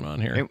what's going on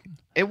here.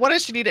 And what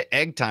does she need an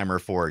egg timer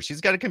for?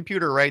 She's got a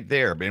computer right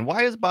there. And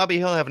why does Bobby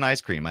Hill have an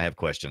ice cream? I have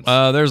questions.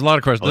 There's a lot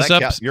of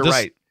questions. You're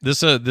right.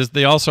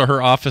 They also,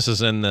 her office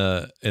is in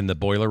the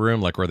boiler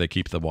room, like where they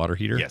keep the water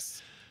heater.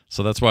 Yes.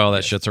 So that's why all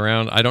that shit's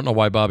around. I don't know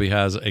why Bobby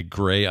has a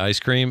gray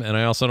ice cream, and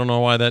I also don't know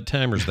why that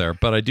timer's there.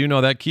 But I do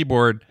know that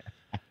keyboard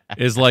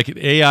is like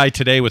AI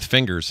today with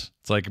fingers.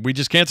 It's like, we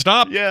just can't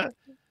stop. Yeah.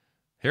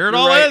 Here it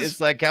all is. It's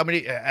like, how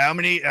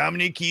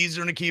many keys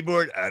are on a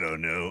keyboard? I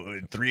don't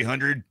know.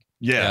 300.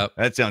 Yeah,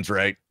 that sounds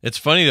right. It's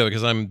funny though,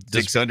 because I'm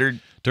 600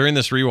 during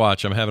this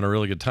rewatch. I'm having a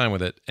really good time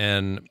with it,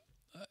 and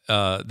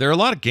there are a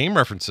lot of game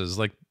references.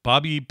 Like,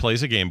 Bobby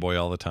plays a Game Boy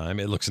all the time.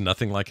 It looks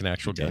nothing like an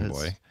actual Game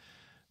Boy,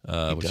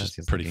 which is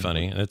pretty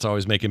funny. And it's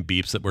always making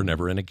beeps that were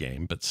never in a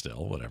game, but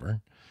still, whatever.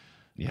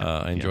 Yeah,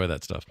 I enjoy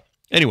that stuff.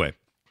 Anyway,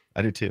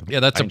 I do too. Yeah,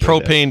 that's a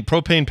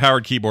propane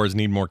powered keyboards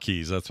need more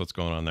keys. That's what's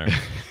going on there.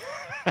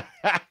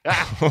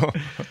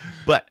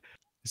 But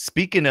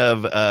speaking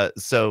of,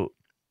 so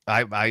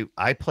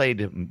I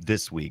played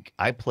this week.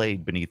 I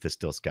played Beneath the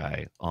Still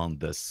Sky on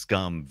the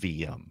Scum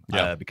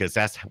VM because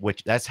that's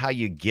how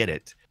you get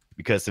it.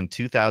 Because in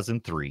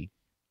 2003,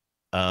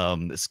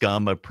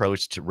 Scum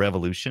approached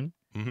Revolution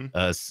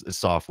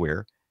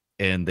software,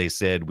 and they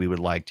said, we would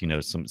like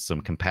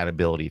some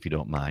compatibility if you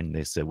don't mind. And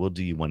they said, we'll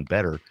do you one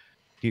better.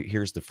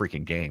 Here's the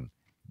freaking game.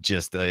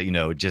 Just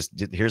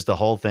here's the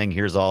whole thing.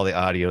 Here's all the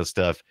audio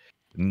stuff.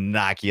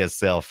 Knock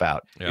yourself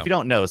out. If you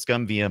don't know,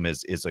 Scum VM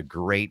is a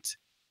great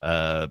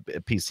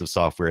piece of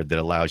software that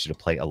allows you to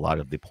play a lot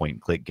of the point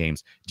and click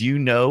games. Do you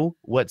know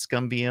what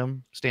Scum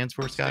VM stands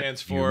for, Scott?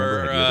 Stands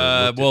for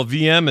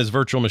VM is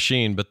virtual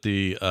machine, but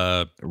the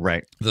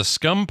the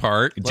Scum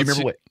part. Do you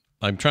remember what?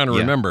 I'm trying to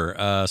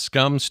remember.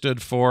 Scum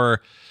stood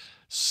for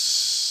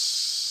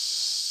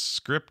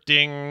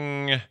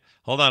scripting.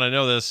 Hold on, I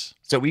know this.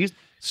 So we used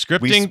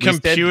scripting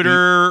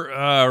computer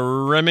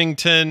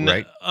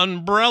Remington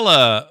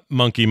umbrella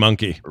monkey.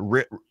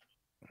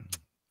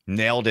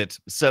 Nailed it.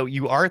 So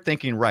you are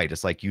thinking right.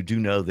 It's like, you do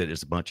know that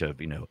it's a bunch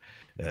of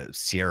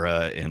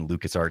Sierra and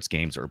LucasArts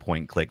games are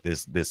point and click.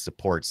 This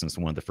supports, since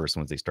one of the first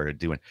ones they started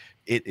doing.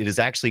 It is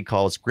actually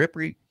called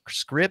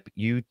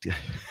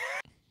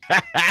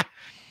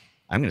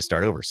I'm going to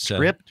start over.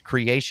 Script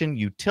creation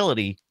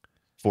utility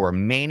for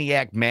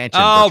Maniac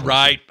Mansion. Oh,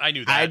 right. I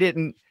knew that.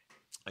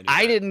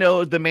 I didn't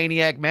know the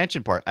Maniac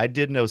Mansion part. I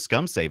did know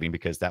Scum saving,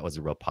 because that was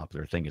a real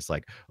popular thing. It's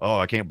like, oh,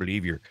 I can't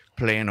believe you're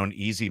playing on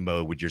easy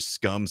mode with your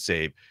Scum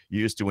save. You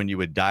used to, when you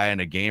would die in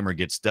a game or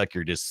get stuck,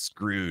 you're just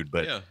screwed.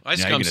 But yeah, I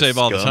Scum save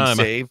all the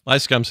time. I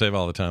Scum save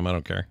all the time. I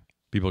don't care.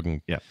 People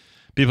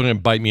can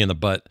bite me in the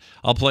butt.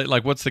 I'll play,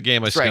 like, what's the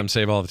game I Scum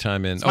save all the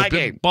time in?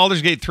 Game.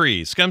 Baldur's Gate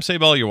 3. Scum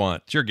save all you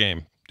want. It's your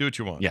game. Do what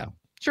you want. Yeah.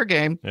 It's your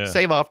game. Yeah.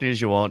 Save often as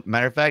you want.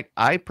 Matter of fact,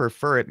 I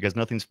prefer it because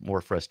nothing's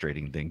more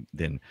frustrating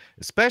than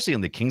especially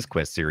in the King's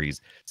Quest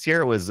series.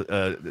 Sierra was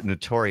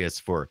notorious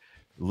for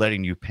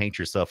letting you paint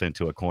yourself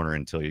into a corner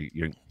until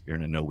you're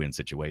in a no-win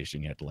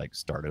situation. You have to like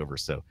start over.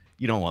 So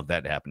you don't want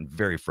that to happen.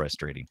 Very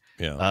frustrating.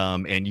 Yeah.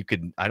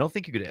 And I don't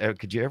think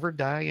could you ever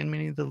die in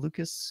many of the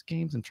Lucas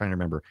games? I'm trying to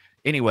remember.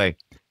 Anyway,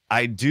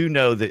 I do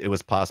know that it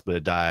was possible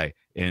to die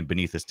in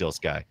Beneath the Still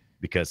Sky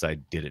because I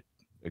did it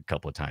a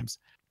couple of times.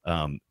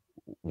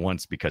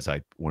 Once because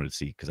I wanted to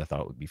see, because I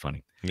thought it would be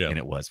funny. Yeah. And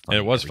it was funny.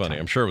 And it was funny.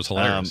 I'm sure it was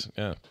hilarious.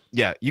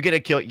 Yeah. You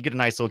get a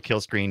nice little kill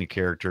screen. Your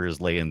character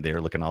is laying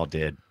there looking all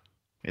dead.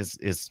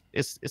 It's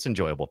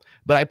enjoyable.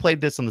 But I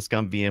played this on the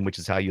Scum VM, which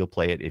is how you'll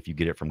play it if you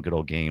get it from Good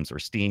Old Games or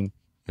Steam.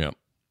 Yeah.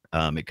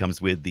 It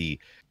comes with the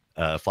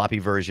floppy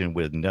version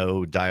with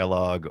no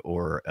dialogue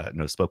or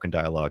no spoken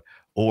dialogue,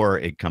 or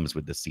it comes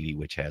with the CD,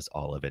 which has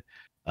all of it.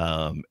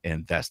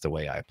 And that's the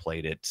way I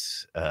played it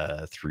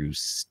through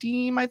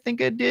Steam. I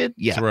think I did.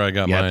 Yeah, that's where I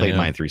got mine. I played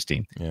mine through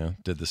Steam. Yeah,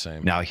 did the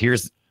same. Now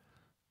here's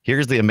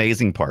the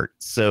amazing part.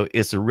 So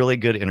it's a really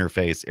good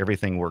interface.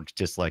 Everything works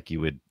just like you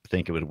would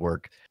think it would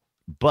work,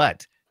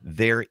 but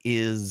there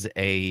is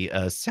a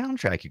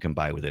soundtrack you can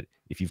buy with it.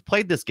 If you've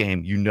played this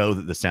game, you know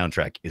that the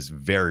soundtrack is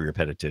very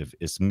repetitive.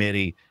 It's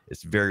MIDI.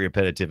 It's very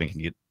repetitive and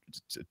can get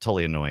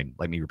totally annoying.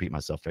 Let me repeat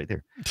myself right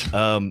there.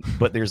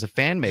 But there's a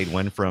fan-made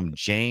one from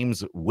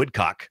James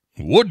Woodcock.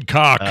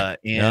 Woodcock.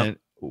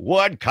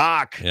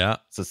 Woodcock. Yeah.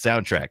 It's a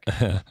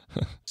soundtrack.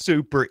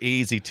 Super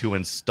easy to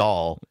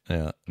install.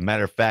 Yeah.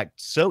 Matter of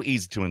fact, so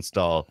easy to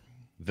install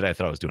that I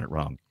thought I was doing it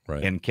wrong.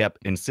 Right. And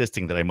kept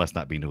insisting that I must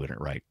not be doing it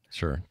right.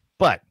 Sure.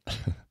 But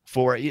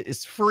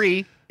it's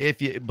free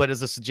but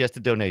as a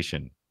suggested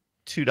donation,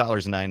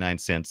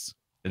 $2.99.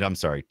 I'm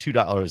sorry,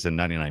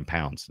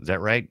 £2.99. Is that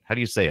right? How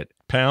do you say it?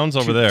 Pounds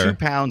over there.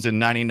 £2 and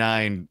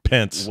 99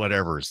 pence.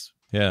 Whatever's.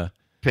 Yeah.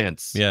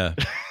 Pence. Yeah.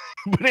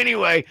 But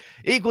anyway,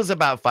 equals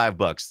about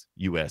 $5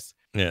 US.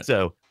 Yeah.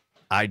 So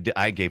I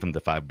gave him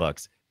the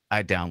 $5.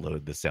 I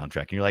downloaded the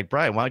soundtrack. And you're like,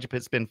 Brian, why don't you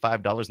spend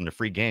 $5 in a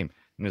free game?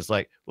 And it's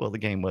like, well, the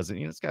game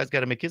wasn't, this guy's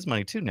got to make his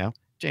money too now.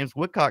 James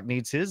Woodcock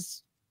needs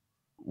his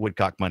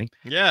Woodcock money.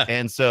 Yeah.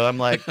 And so I'm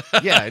like,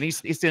 yeah. And he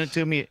sent it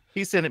to me.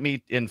 He sent it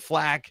me in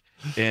FLAC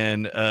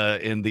and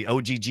in the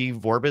OGG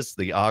Vorbis,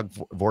 the OGG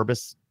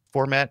Vorbis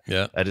format.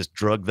 Yeah. I just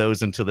drug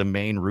those into the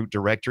main root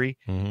directory.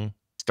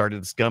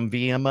 Started the Scum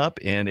VM up,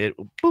 and it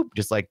boop,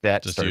 just like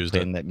that. Just started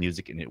playing that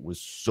music, and it was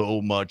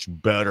so much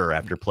better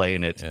after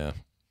playing it. Yeah.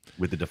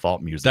 With the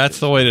default music. That's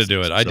the way to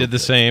do it. So I did the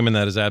good. same, and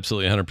that is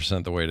absolutely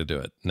 100% the way to do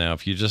it. Now,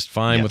 if you're just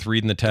fine with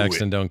reading the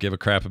text and don't give a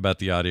crap about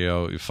the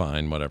audio, you're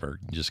fine, whatever.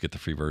 You just get the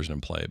free version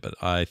and play. But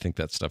I think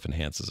that stuff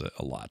enhances it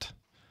a lot.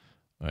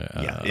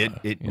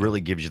 It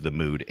really gives you the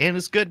mood. And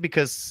it's good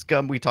because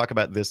Scum, we talk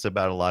about this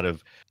about a lot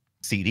of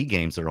CD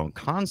games that are on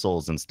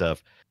consoles and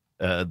stuff.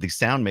 The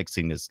sound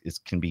mixing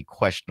can be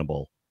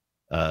questionable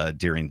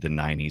during the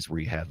 90s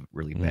where you have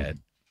really bad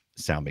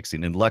sound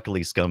mixing, and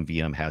luckily Scum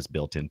VM has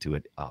built into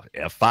it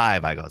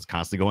F5. I was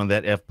constantly going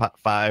that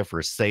F5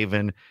 for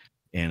saving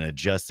and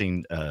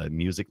adjusting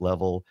music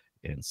level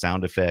and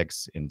sound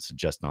effects and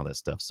suggesting all that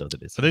stuff so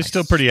that it's. Are they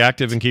still pretty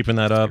active in keeping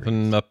that up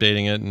and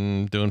updating it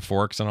and doing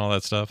forks and all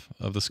that stuff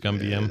of the Scum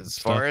VM? As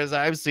far as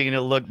I've seen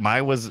it, look,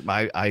 I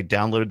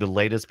downloaded the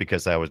latest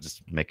because I was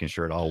just making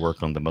sure it all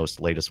worked on the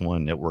most latest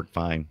one. It worked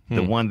fine.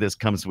 The one that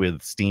comes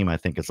with Steam, I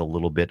think, is a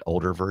little bit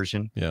older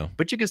version. Yeah,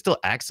 but you can still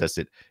access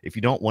it if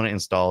you don't want to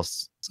install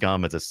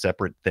Scum as a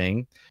separate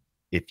thing.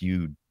 If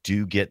you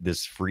do get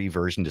this free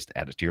version, just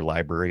add it to your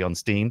library on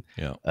Steam.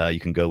 Yeah. You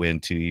can go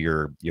into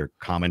your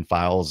common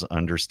files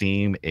under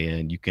Steam,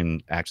 and you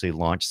can actually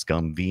launch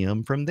Scum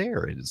VM from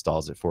there. It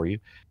installs it for you,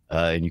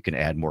 and you can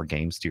add more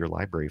games to your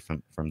library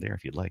from there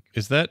if you'd like.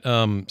 Is that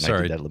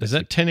is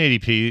that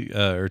 1080p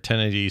or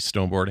 1080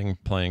 snowboarding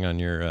playing on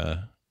your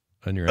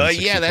N64?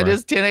 Yeah, that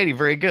is 1080.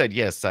 Very good.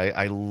 Yes,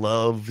 I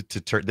love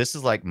to turn. This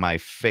is like my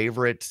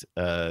favorite.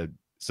 So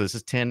this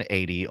is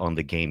 1080 on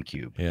the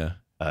GameCube. Yeah.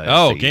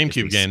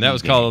 GameCube game. That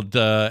was called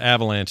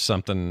Avalanche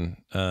something.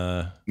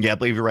 Yeah, I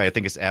believe you're right. I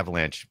think it's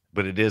Avalanche,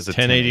 but it is a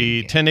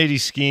 1080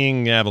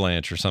 skiing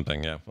Avalanche or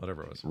something. Yeah,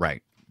 whatever it was.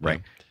 Right.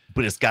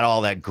 But it's got all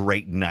that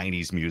great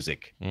 90s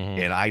music.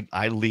 And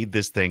I lead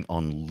this thing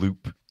on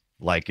loop.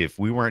 Like if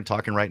we weren't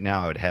talking right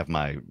now, I'd have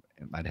my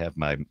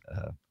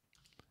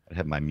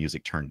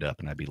music turned up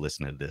and I'd be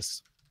listening to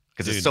this.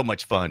 Because it's so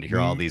much fun to hear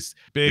all this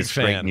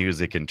great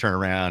music and turn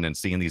around and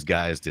seeing these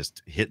guys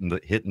just hitting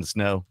the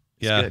snow.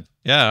 It's good.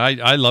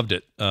 I loved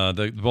it.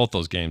 Both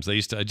those games. I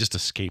just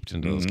escaped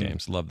into those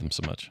games. Loved them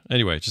so much.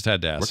 Anyway, just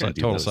had to ask.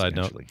 Total side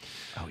note.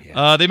 Oh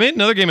yeah. They made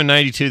another game in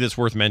 '92 that's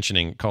worth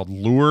mentioning called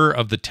Lure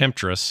of the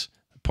Temptress,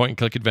 point and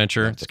click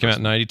adventure. It's came out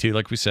in '92,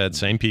 like we said.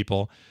 Same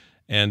people,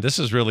 and this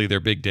is really their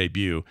big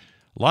debut.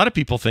 A lot of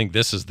people think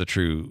this is the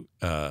true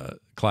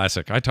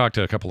classic. I talked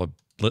to a couple of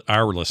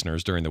our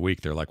listeners during the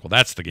week. They're like, "Well,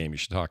 that's the game you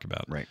should talk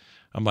about." Right.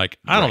 I'm like,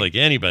 I don't think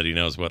anybody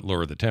knows what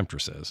Lure of the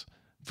Temptress is.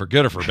 For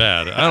good or for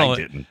bad. I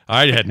didn't.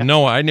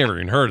 I never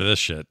even heard of this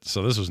shit.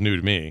 So this was new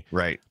to me.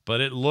 Right. But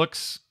it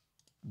looks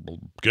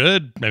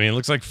good. I mean, it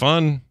looks like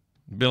fun.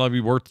 It'd be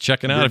worth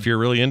checking out if you're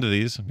really into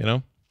these,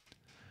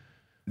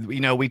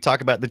 we talk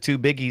about the two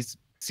biggies,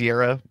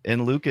 Sierra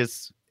and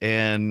Lucas,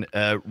 and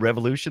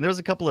Revolution. There's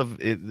a couple of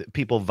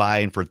people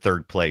vying for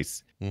third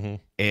place.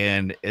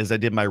 And as I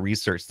did my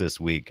research this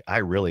week, I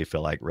really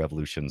feel like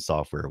Revolution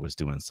Software was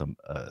doing some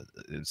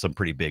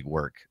pretty big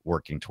work,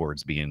 working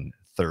towards being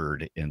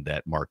third in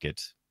that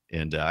market.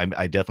 And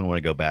I definitely want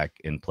to go back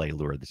and play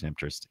Lure of the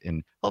Temptress,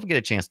 and hopefully get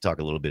a chance to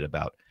talk a little bit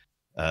about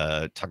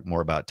talk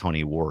more about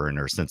Tony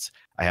Warrener, since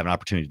I have an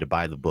opportunity to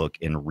buy the book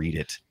and read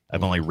it.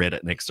 I've only read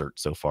an excerpt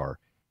so far.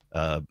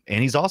 And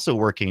he's also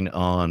working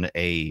on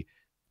a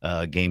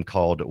game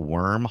called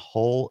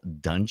Wormhole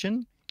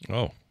Dungeon.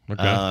 Oh,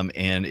 Okay.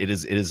 And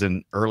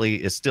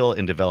it's still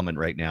in development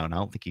right now, and I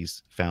don't think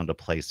he's found a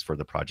place for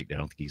the project. I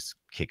don't think he's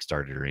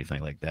kickstarted or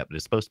anything like that, but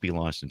it's supposed to be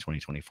launched in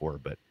 2024.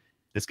 But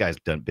this guy's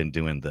been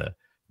doing the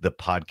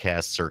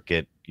podcast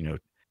circuit,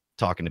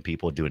 talking to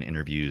people, doing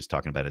interviews,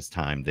 talking about his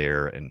time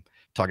there, and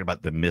talking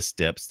about the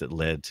missteps that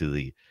led to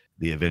the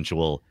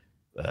eventual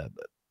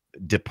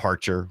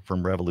departure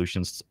from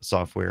Revolution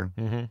Software,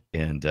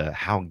 and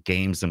how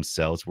games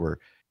themselves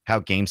how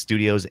game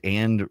studios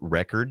and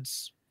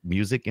records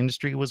music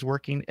industry was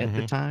working at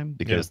the time,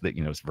 because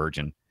it's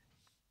Virgin,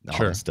 all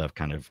that stuff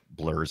kind of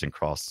blurs and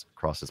crosses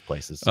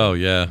places. So,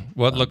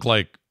 what looked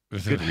like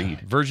good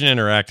read. Virgin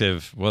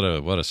Interactive. What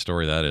a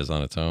story that is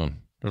on its own.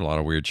 There's a lot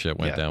of weird shit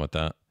went down with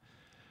that.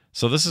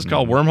 So this is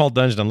called Wormhole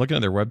Dungeon. I'm looking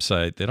at their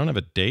website. They don't have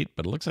a date,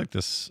 but it looks like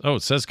this. Oh,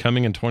 it says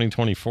coming in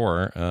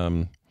 2024.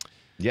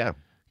 Yeah.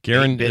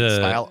 8-bit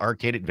style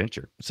arcade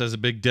adventure. It says a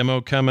big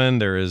demo coming.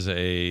 There is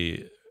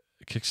a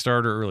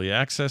Kickstarter early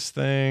access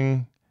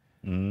thing.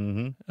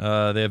 They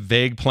have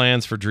vague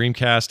plans for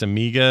Dreamcast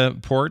Amiga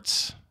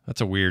ports.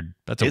 That's a weird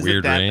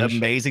range.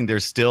 Amazing.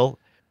 There's still,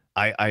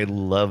 I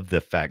love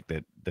the fact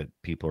that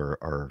people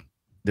are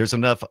there's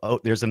enough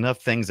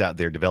things out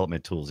there,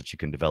 development tools, that you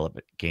can develop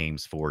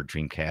games for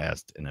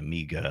Dreamcast and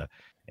Amiga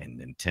and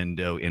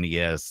Nintendo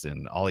NES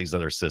and all these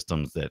other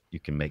systems that you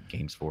can make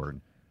games for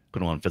and put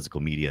them on physical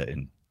media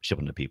and ship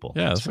them to people.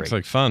 Yeah, this looks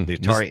like fun. The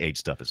Atari Age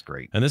stuff is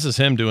great. And this is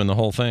him doing the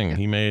whole thing.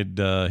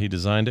 He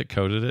designed it,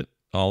 coded it,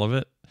 all of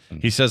it.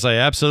 He says, I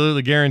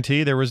absolutely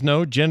guarantee there was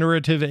no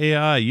generative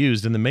AI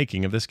used in the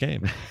making of this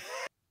game.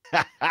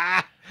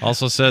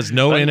 Also says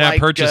no in-app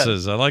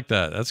purchases. I like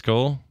that. That's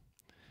cool.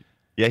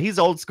 Yeah, he's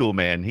old school,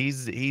 man. He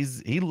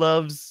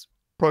loves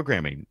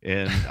programming,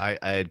 and I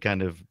had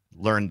kind of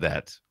learned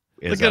that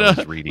as I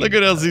was reading. Look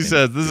at what else he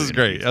says. This is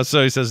great.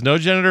 So he says no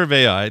generative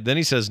AI. Then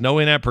he says no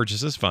in-app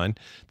purchases. Fine.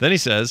 Then he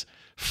says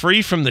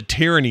free from the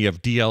tyranny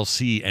of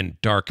DLC and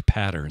dark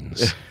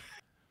patterns.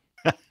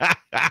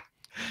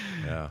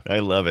 Yeah, I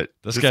love it.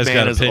 This guy's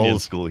got opinions.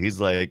 Old school. He's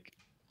like,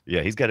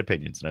 he's got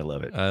opinions, and I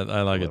love it.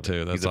 I like it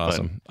too. That's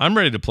awesome. I'm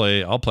ready to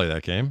play. I'll play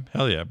that game.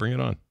 Hell yeah, bring it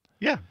on.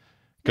 Yeah.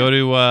 Go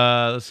to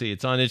let's see,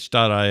 it's on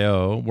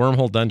itch.io.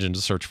 Wormhole Dungeon.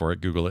 Just search for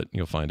it. Google it.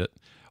 You'll find it.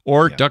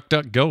 Or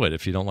DuckDuckGo it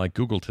if you don't like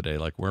Google today.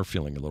 Like we're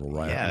feeling a little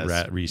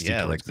racy.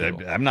 Yeah, like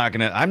I'm not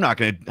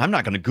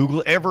gonna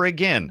Google ever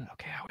again.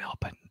 Okay, I will,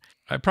 but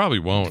I probably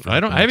won't. I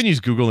haven't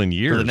used Google in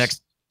years. For the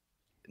next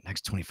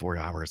 24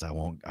 hours, I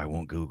won't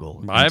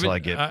Google. I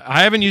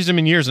haven't used them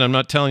in years, and I'm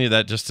not telling you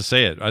that just to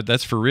say it.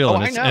 That's for real.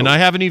 And I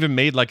haven't even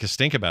made like a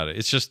stink about it.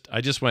 It's just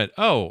I just went,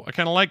 oh, I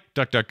kind of like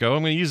DuckDuckGo.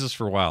 I'm going to use this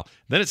for a while.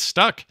 Then it's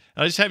stuck.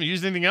 I just haven't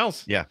used anything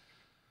else. Yeah.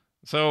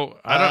 So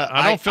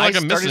I don't feel like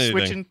I'm missing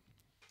anything.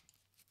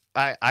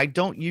 I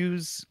don't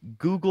use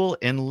Google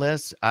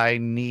unless I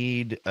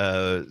need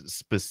a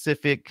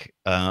specific.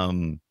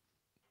 It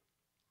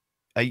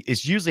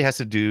usually has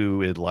to do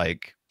with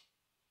like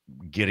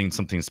getting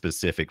something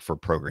specific for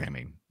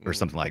programming or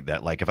something like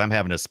that. Like if I'm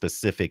having a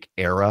specific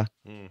era,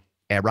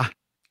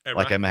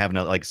 like I'm having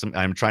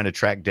I'm trying to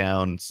track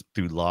down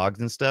through logs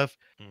and stuff.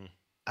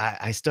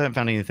 I still haven't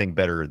found anything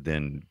better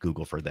than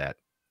Google for that,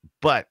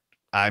 but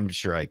I'm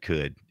sure I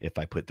could if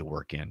I put the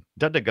work in.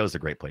 DuckDuckGo is a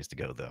great place to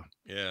go, though.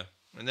 Yeah,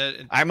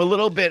 and I'm a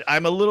little bit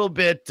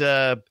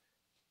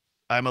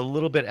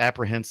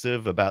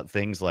apprehensive about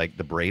things like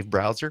the Brave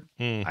browser.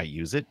 I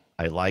use it.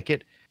 I like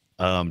it.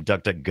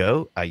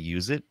 DuckDuckGo, I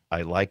use it.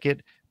 I like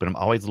it, but I'm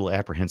always a little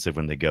apprehensive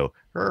when they go,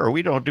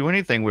 we don't do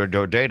anything with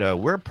our data.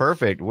 We're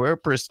perfect. We're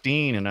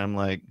pristine. And I'm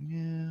like,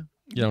 yeah.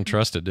 You don't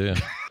trust it, do you?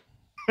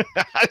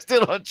 I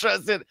still don't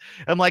trust it.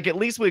 I'm like, at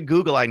least with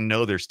Google, I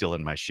know they're still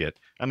in my shit.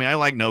 I mean,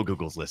 I know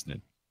Google's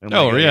listening.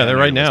 They're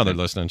right now. They're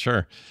listening.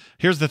 Sure.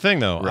 Here's the thing,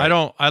 though. Right.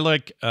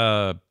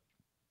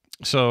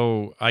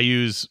 So I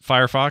use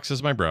Firefox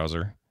as my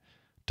browser,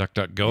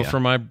 DuckDuckGo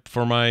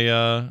for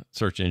my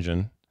search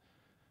engine.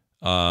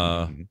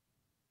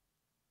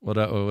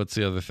 What's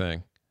the other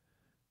thing?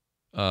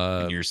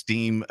 Your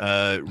Steam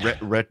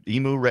retro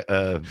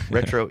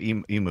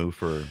emu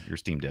for your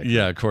Steam Deck.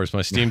 Yeah, of course,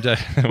 my Steam Deck.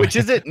 Which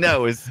is it?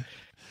 No, it's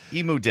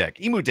Emu Deck.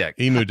 Emu Deck.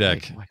 Emu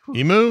Deck.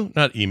 Emu,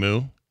 not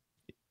emu.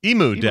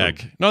 Emu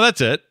Deck. No,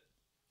 that's it.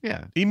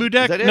 Yeah. Emu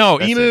Deck. No,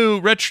 that's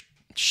Emu retro.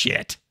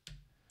 Shit.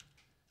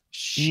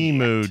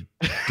 Emu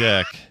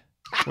Deck.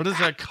 What is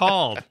that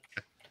called?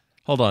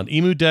 Hold on.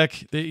 Emu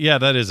Deck. Yeah,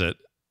 that is it.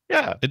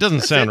 Yeah. It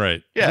doesn't sound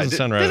right. Yeah, it doesn't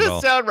sound right at all. It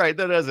doesn't sound right,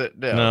 does it?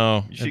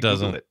 No, it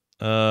doesn't.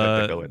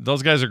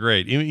 Those guys are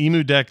great.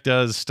 Emu Deck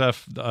does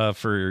stuff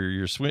for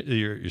your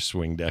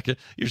swing deck,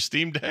 your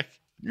Steam Deck,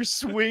 your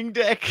swing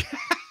deck.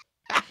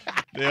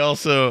 They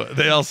also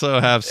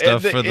have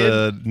stuff for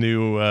the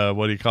new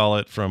what do you call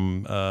it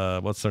from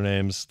what's their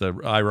names, the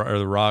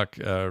ROG,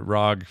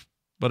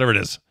 whatever it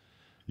is.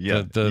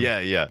 Yeah,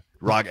 yeah.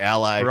 ROG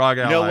Ally. ROG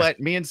Ally. You know what?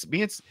 Me and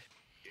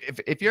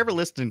if you're ever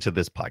listening to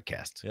this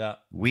podcast, Yeah.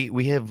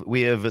 we have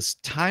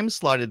time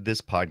slotted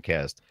this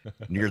podcast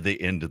near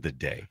the end of the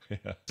day.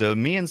 Yeah. So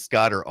me and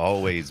Scott are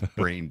always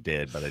brain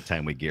dead by the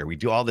time we get here. We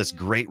do all this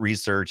great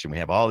research and we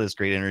have all this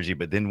great energy,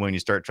 but then when you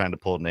start trying to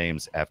pull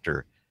names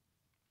after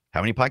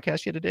how many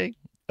podcasts you had today?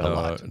 A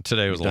lot.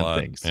 Today was a lot.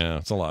 Things. Yeah,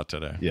 it's a lot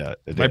today. Yeah.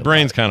 My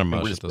brain's kind of And we're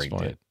mush just at this brain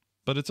point, dead.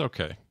 but it's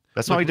okay.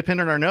 That's why we depend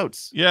on our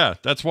notes. Yeah,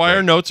 that's why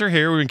our notes are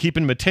here. We've been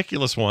keeping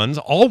meticulous ones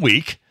all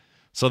week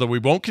so that we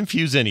won't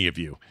confuse any of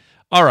you.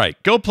 All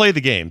right, go play the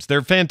games.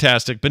 They're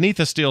fantastic. Beneath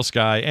a Steel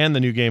Sky and the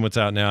new game that's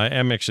out now. I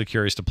am actually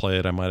curious to play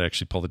it. I might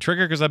actually pull the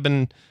trigger because I've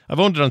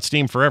owned it on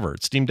Steam forever.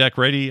 It's Steam Deck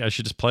ready. I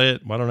should just play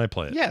it. Why don't I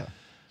play it? Yeah.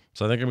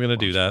 So I think I'm going to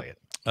do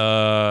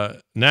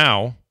that.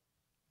 Now,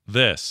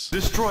 this.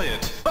 Destroy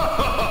it.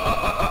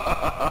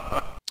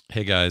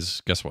 Hey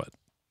guys, guess what?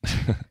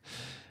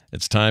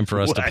 It's time for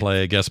us to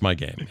play Guess My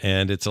Game.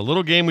 And it's a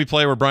little game we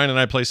play where Brian and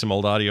I play some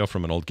old audio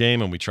from an old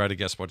game, and we try to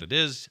guess what it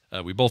is.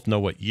 We both know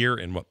what year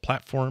and what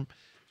platform,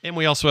 and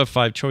we also have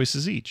 5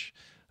 choices each.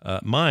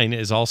 Mine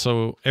is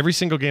also, every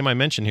single game I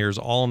mention here is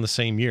all in the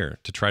same year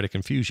to try to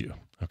confuse you,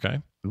 okay?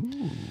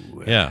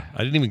 Ooh. Yeah, I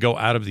didn't even go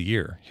out of the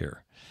year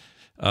here.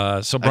 So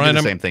I Brian,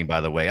 do the same thing,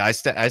 by the way. I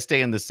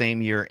stay in the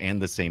same year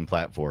and the same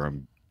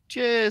platform,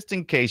 just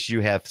in case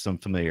you have some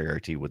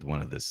familiarity with one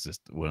of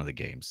the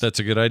games. that's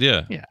a good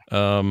idea. Yeah.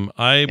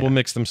 I will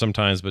mix them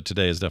sometimes, but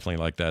today is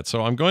definitely like that.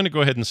 So I'm going to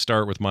go ahead and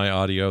start with my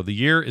audio. The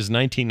year is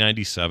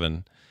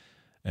 1997,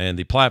 and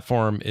the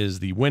platform is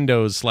the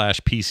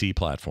Windows/PC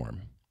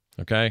platform.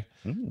 Okay?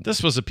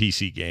 This was a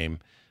PC game,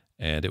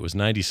 and it was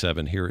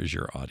 97. Here is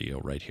your audio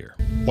right here.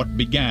 What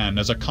began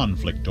as a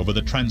conflict over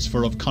the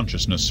transfer of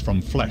consciousness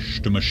from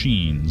flesh to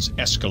machines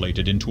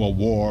escalated into a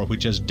war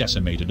which has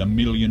decimated 1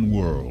 million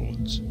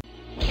worlds.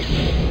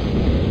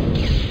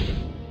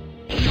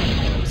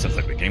 Sounds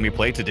like the game we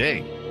played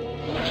today,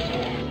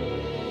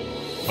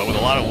 but with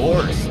a lot of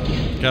wars.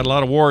 Got a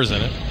lot of wars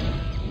in it.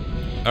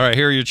 All right,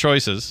 here are your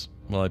choices.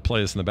 Well, I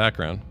play this in the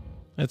background.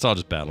 It's all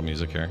just battle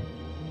music here.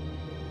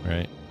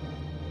 Right?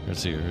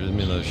 Let's see. There's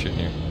me another shit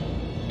here.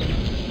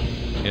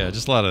 Yeah,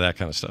 just a lot of that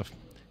kind of stuff.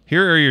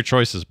 Here are your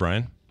choices,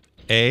 Brian.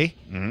 A,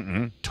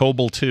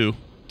 Tobal 2.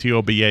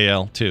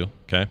 Tobal 2.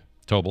 Okay?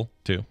 Tobal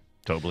 2.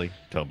 Totally.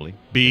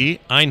 B,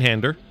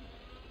 Einhander.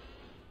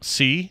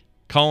 C,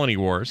 Colony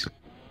Wars.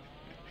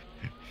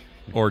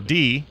 Or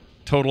D,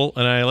 Total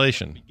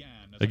Annihilation.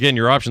 Again,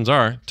 your options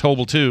are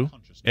Tobal 2,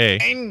 A.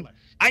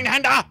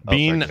 Einhander.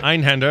 B,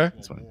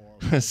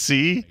 Einhander.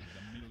 C,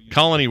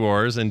 Colony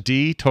Wars. And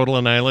D, Total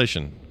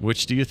Annihilation.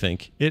 Which do you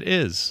think it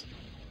is?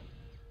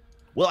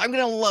 Well, I'm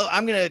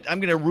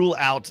gonna rule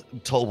out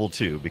Tobal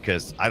 2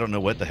 because I don't know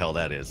what the hell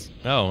that is.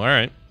 Oh, all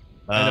right.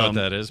 I know what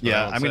that is. But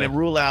Yeah, I I'm going to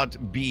rule out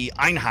B,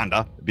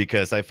 Einhander,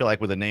 because I feel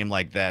like with a name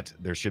like that,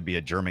 there should be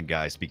a German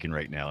guy speaking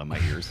right now in my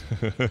ears.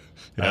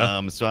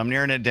 Yeah. So I'm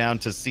narrowing it down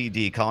to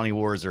CD, Colony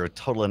Wars or a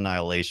Total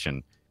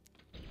Annihilation.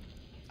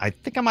 I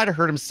think I might have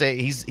heard him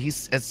say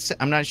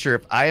I'm not sure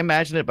if I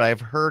imagine it, but I've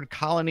heard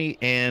Colony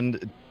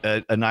and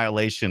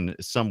Annihilation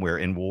somewhere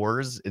in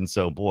Wars, and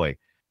so boy,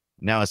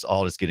 now it's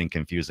all just getting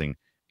confusing.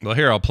 Well,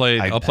 here I'll play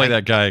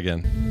that guy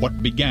again.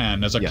 What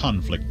began as a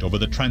conflict over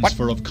the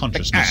transfer of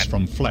consciousness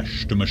from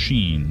flesh to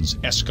machines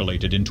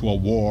escalated into a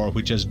war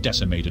which has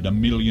decimated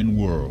 1 million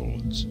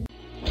worlds.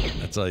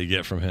 That's all you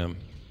get from him.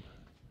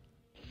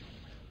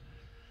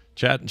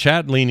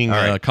 Chat leaning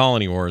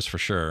Colony Wars for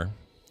sure.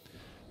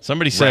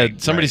 Somebody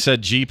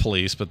said G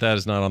Police, but that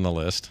is not on the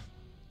list,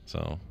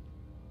 so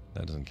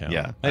that doesn't count. Yeah,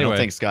 Anyway. I don't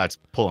think Scott's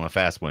pulling a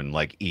fast one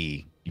like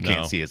E. You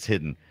can't see it's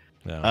hidden.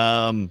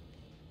 No.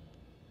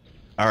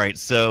 All right,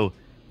 so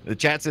the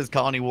chat says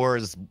Colony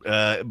Wars,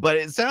 but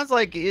it sounds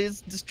like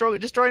it's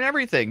destroying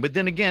everything. But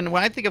then again,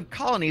 when I think of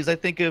colonies, I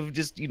think of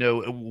just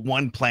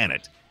one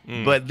planet.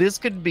 But this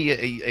could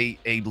be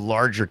a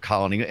larger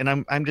colony, and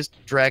I'm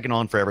just dragging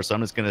on forever. So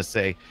I'm just gonna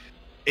say,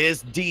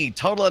 is D,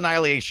 Total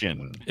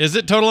Annihilation? Is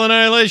it Total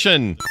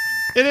Annihilation?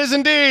 It is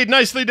indeed.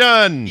 Nicely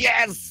done.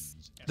 Yes.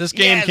 This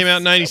game came out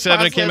in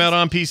 97. It came out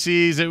on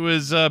PCs. It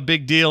was a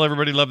big deal.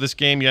 Everybody loved this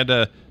game. You had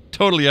to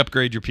totally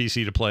upgrade your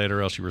PC to play it,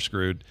 or else you were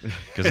screwed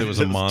because it was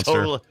a monster.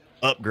 Total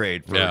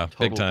upgrade for Total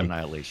big time.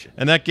 Annihilation.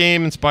 And that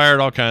game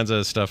inspired all kinds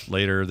of stuff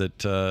later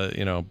that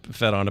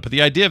fed on it. But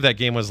the idea of that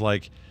game was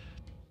like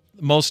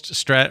most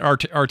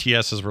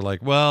RTSs were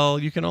like, well,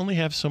 you can only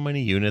have so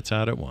many units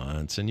out at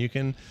once, and you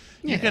can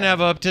have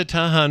up to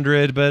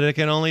 100, but it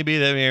can only be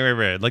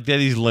like they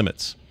had these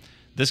limits.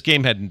 This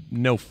game had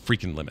no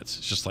freaking limits.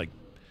 It's just like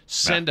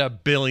send a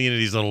billion of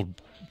these little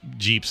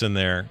jeeps in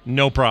there,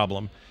 no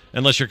problem.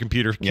 Unless your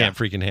computer can't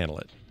freaking handle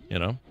it,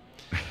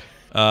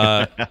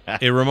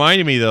 It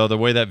reminded me, though, the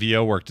way that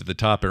VO worked at the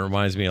top, it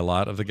reminds me a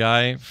lot of the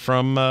guy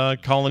from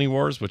Colony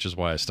Wars, which is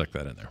why I stuck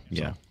that in there.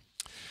 Yeah.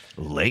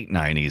 Late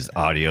 90s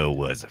audio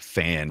was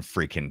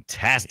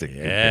fan-freaking-tastic.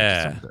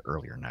 Yeah. Some of the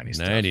earlier 90s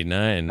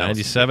 99,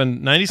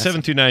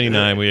 97 to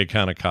 99, we had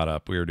kind of caught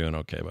up. We were doing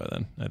okay by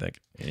then, I think.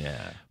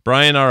 Yeah.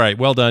 Brian, all right,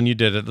 well done. You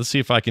did it. Let's see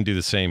if I can do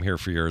the same here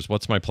for yours.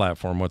 What's my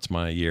platform? What's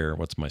my year?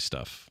 What's my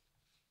stuff?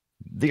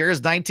 The year is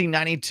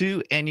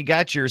 1992, and you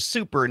got your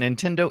Super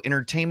Nintendo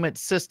Entertainment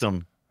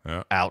System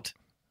out,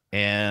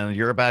 and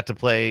you're about to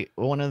play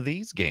one of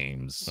these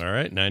games. All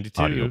right,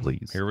 92. Audio,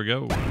 please. Here we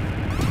go.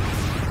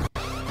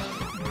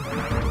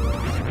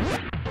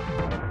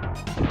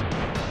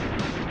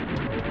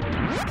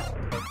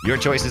 Your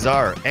choices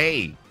are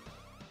A,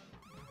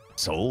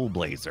 Soul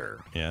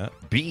Blazer. Yeah.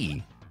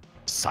 B,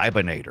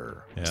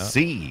 Cybernator. Yeah.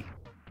 C,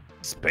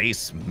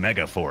 Space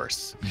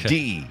Megaforce.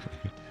 D,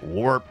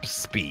 Warp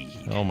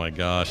Speed. Oh my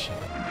gosh.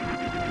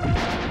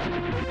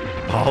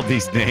 All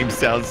these names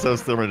sound so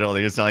similar, don't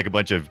they? They sound like a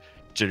bunch of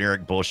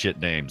generic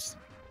bullshit names.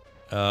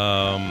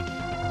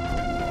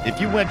 If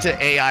you went to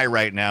AI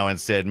right now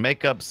and said,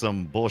 make up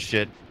some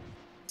bullshit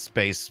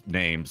space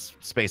names,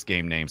 space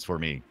game names for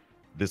me,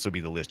 this would be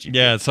the list you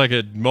Yeah, it's like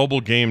a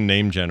mobile game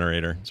name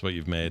generator. That's what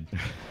you've made.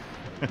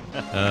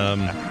 All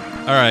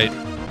right.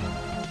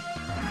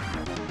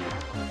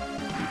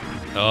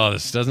 Oh,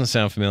 this doesn't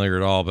sound familiar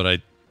at all,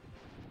 but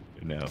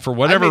for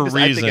whatever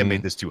reason, I think I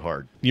made this too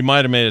hard. You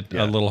might have made it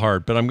a little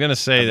hard, but I'm going to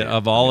say that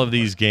of all of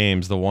these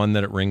games, the one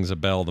that it rings a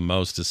bell the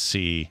most is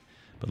C.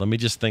 But let me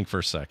just think for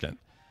a second.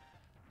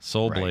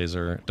 Soul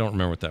Blazer, don't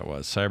remember what that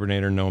was.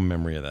 Cybernator, no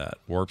memory of that.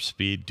 Warp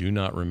Speed, do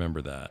not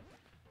remember that.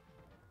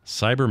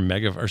 Space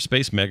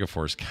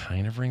Megaforce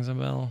kind of rings a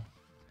bell.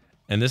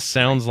 And this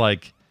sounds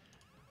like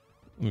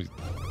a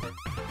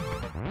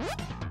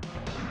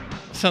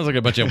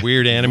bunch of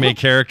weird anime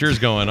characters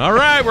going, all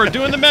right, we're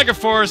doing the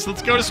Megaforce.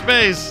 Let's go to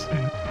space.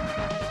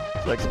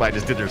 It's like somebody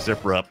just did their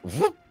zipper up.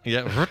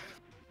 Yeah.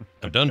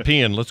 I'm done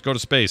peeing. Let's go to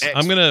space.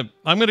 I'm gonna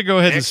go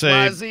ahead and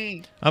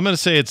say I'm gonna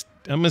say it's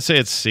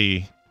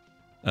C.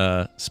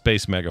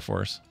 Space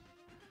Megaforce.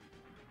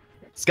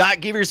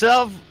 Scott, give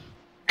yourself.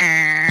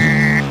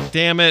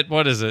 Damn it!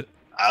 What is it?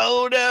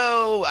 Oh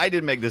no! I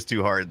didn't make this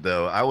too hard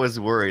though. I was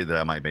worried that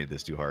I might make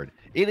this too hard.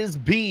 It is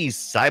B,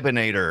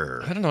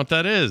 Cybernator. I don't know what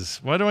that is.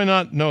 Why do I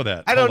not know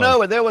that? I don't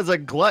know. There was a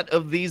glut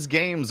of these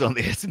games on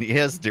the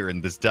SNES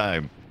during this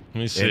time. Let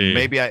me see. And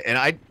maybe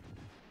I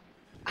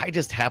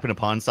just happened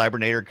upon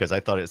Cybernator because I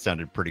thought it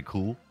sounded pretty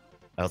cool.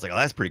 I was like, oh,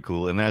 that's pretty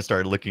cool. And then I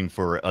started looking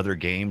for other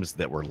games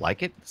that were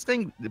like it.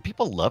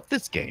 People love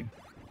this game.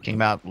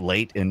 Came out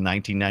late in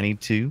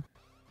 1992.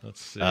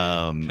 Let's see.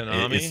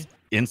 Konami?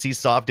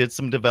 NCSoft did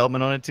some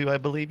development on it too, I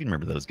believe. You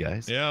remember those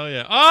guys? Yeah,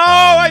 yeah.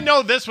 Oh, I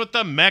know this with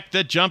the mech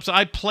that jumps.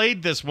 I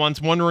played this once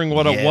wondering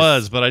what it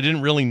was, but I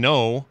didn't really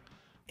know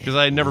because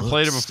I had never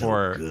played it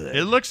before. So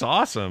it looks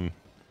awesome.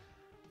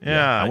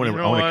 Yeah, I want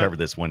to cover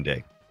this one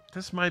day.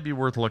 This might be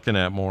worth looking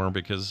at more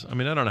because, I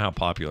mean, I don't know how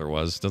popular it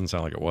was. It doesn't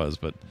sound like it was,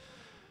 but...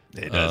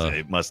 It does.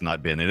 It must not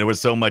have been. And there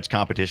was so much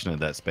competition in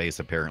that space,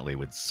 apparently,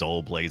 with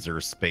Soul Blazer,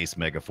 Space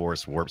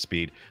Megaforce, Warp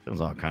Speed. Those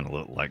all kind of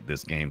look like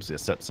this games,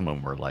 except some of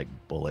them were like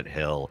bullet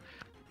hell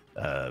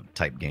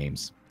type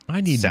games. I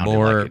need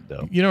more. Like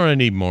it, you know what I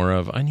need more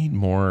of? I need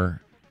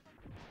more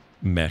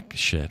mech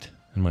shit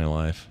in my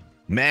life.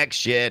 Mech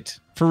shit.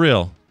 For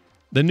real.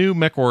 The new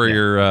Mech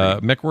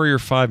Warrior, Mech Warrior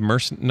 5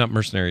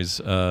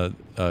 Mercenaries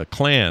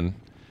clan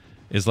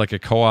is like a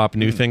co-op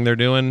new thing they're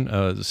doing,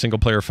 a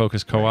single-player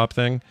focused co-op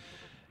thing.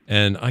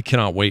 And I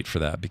cannot wait for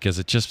that because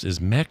it just is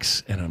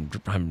mechs, and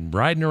I'm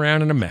riding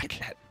around in a mech.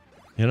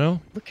 You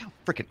know? Look how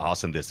freaking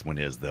awesome this one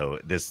is, though.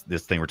 This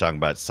thing we're talking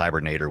about,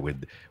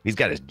 Cybernator, he's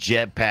got his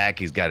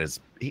jetpack,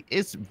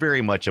 it's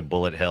very much a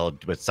bullet hell,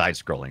 but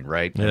side-scrolling,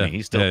 right? Yeah. I mean,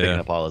 he's still picking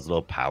up all his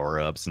little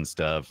power-ups and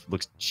stuff.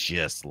 Looks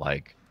just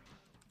like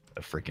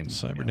a freaking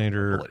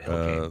Cybernator. bullet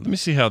hell game. Let me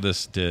see how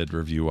this did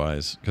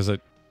review-wise, because I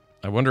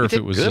wonder if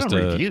it was good just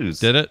on reviews.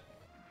 Did it?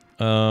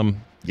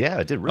 Yeah,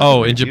 it did really good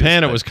in reviews,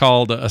 Japan, it was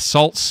called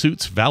Assault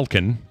Suits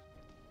Valken.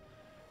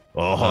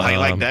 Oh, I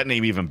like that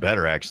name even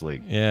better,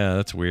 actually. Yeah,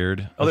 that's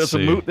weird. Oh,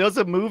 there was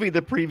a movie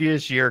the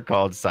previous year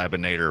called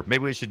Cybernator.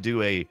 Maybe we should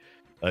do a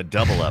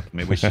double up.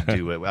 Maybe we should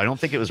do it. I don't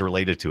think it was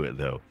related to it,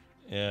 though.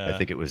 Yeah. I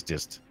think it was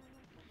just,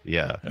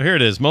 yeah. Here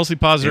it is. Mostly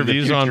positive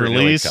reviews on future,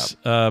 release.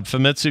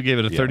 Famitsu gave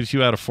it a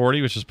 32 out of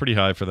 40, which is pretty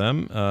high for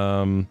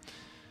them.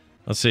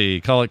 Let's see.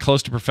 Call it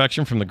close to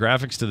perfection from the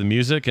graphics to the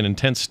music. An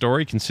intense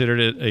story. Considered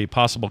it a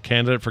possible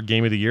candidate for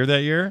Game of the Year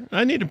that year.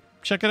 I need to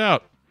check it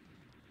out.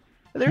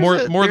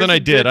 More than I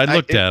did. I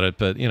looked at it,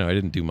 but I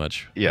didn't do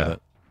much. Yeah.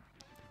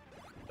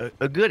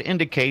 A good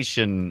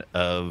indication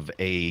of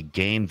a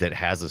game that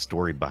has a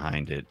story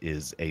behind it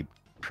is a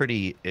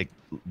pretty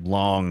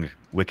long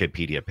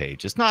Wikipedia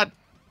page. It's not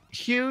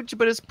huge,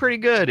 but it's pretty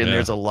good, and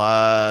there's a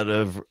lot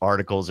of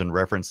articles and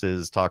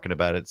references talking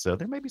about it. So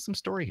there may be some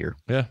story here.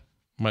 Yeah.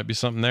 Might be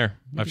something there.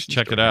 I should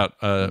check it out.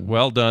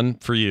 Well done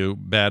for you.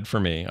 Bad for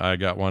me. I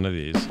got one of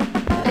these.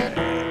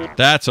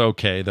 That's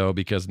okay, though,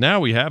 because now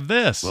we have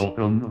this.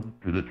 Welcome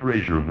to the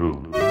treasure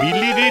room.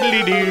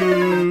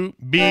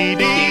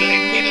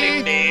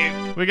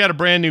 We got a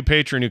brand new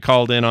patron who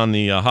called in on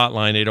the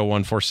hotline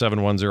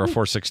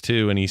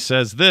 801-471-0462, and he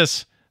says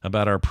this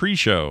about our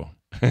pre-show.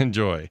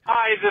 Enjoy.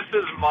 Hi, this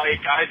is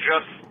Mike. I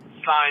just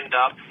signed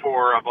up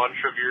for a bunch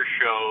of your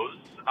shows.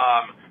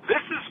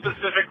 This is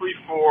specifically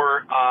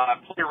for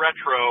Play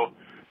Retro.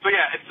 So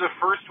yeah, it's the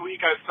first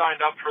week I've signed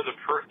up for the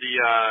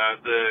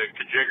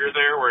kajigger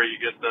there, where you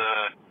get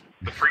the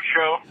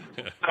pre-show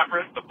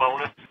separate, the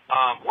bonus.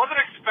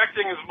 Wasn't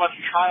expecting as much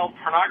child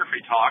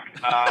pornography talk.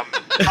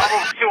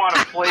 Probably want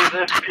to play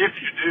this if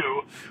you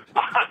do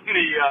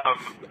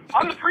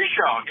on the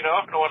pre-show. You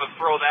know, I don't want to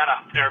throw that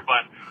out there,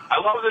 but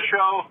I love the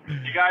show.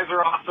 You guys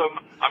are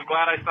awesome. I'm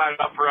glad I signed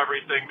up for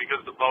everything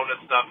because the bonus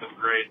stuff is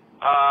great.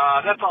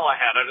 That's all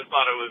I had. I just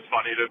thought it was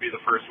funny to be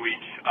the first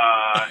week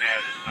and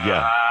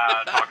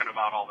talking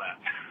about all that.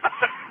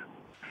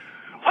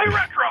 Play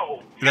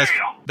retro.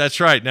 That's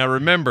right. Now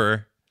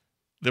remember,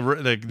 the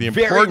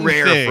important very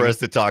rare thing for us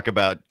to talk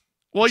about.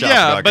 Well,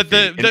 yeah, but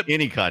in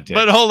any context.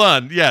 But hold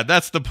on, yeah,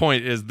 that's the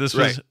point. Is this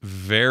was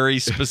very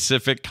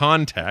specific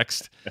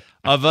context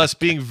of us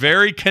being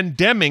very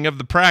condemning of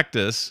the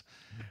practice,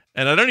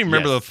 and I don't even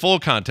remember the full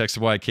context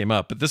of why it came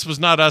up. But this was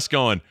not us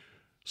going,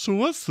 so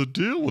what's the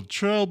deal with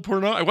child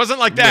pornography? It wasn't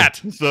like that.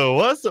 So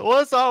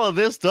what's all of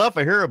this stuff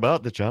I hear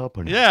about the child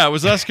pornography? Yeah, it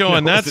was us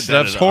going, that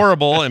stuff's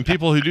horrible, and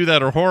people who do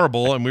that are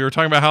horrible, and we were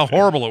talking about how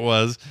horrible it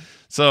was.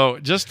 So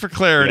just for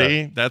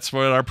clarity, that's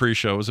what our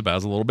pre-show was about. It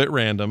was a little bit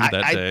random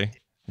that day.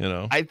 You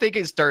know, I think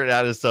it started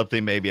out as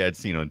something maybe I'd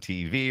seen on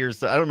TV or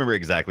so. I don't remember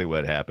exactly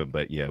what happened,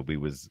 but yeah, we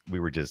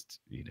were just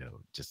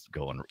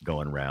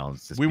going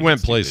rounds. We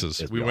went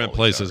places. We went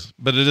places,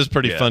 but it is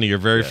pretty funny. Your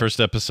very first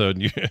episode,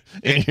 and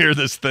you hear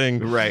this thing,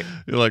 right?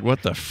 You're like,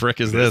 what the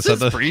frick is this?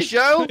 This is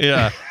pre-show?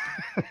 Yeah,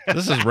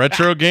 this is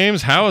retro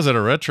games. How is it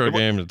a retro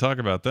game to talk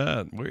about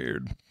that?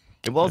 Weird.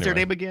 And what was your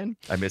name again?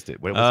 I missed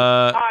it. What was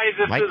it? Hi,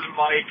 this is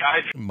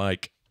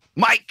Mike.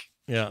 Mike.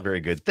 Yeah.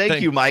 Very good.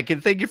 Thank you, Mike.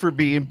 And thank you for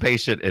being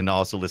patient and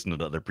also listening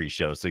to other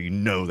pre-shows. So you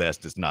know that's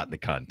just not the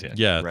content.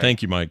 Yeah. Right?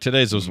 Thank you, Mike.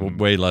 Today's was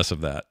way less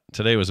of that.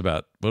 Today was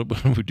about what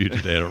did we do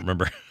today? I don't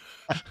remember.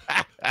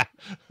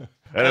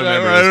 I don't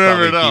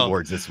remember it all.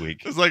 Keyboards this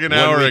week. It was like an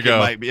hour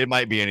ago. It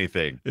might be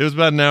anything. It was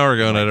about an hour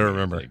ago, and I don't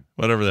remember.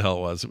 Whatever the hell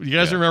it was. You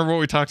guys remember what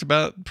we talked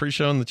about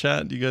pre-show in the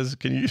chat? You guys,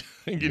 can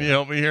you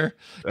help me here?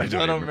 I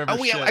don't remember.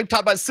 Oh, I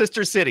talked about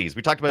sister cities.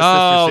 We talked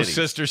about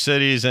sister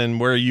cities and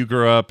where you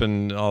grew up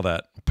and all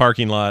that.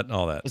 Parking lot,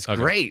 all that. It's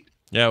great.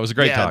 Yeah, it was a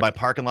great talk. My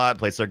parking lot,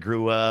 place I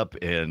grew up,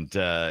 and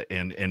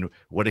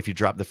what if you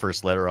dropped the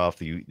first letter off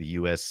the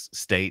U.S.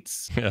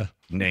 states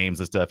names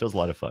and stuff? It was a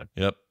lot of fun.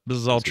 Yep, this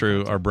is all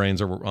true. Our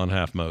brains are on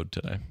half mode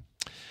today.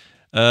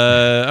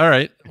 All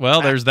right,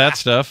 well, there's that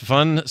stuff.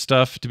 Fun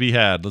stuff to be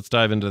had. Let's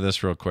dive into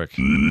this real quick.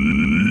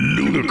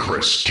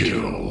 Ludicrous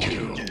kill.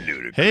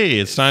 Hey,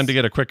 it's time to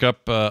get a quick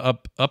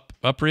Unreal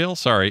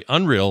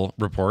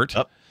report.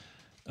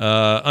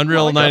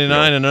 Unreal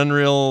 99 and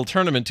Unreal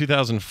Tournament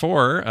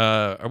 2004.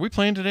 Are we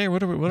playing today?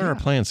 What are our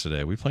plans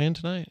today? Are we playing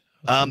tonight?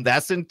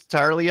 That's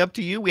entirely up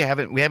to you. We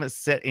haven't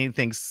set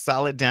anything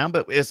solid down,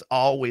 but it's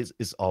always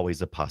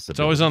a possibility.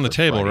 It's always on the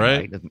table,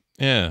 right?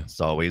 Yeah,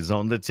 it's always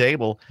on the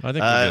table. I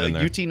think we'll get in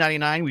there. UT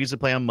 99. We usually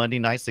play on Monday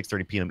night,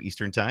 6:30 p.m.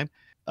 Eastern time.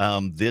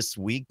 This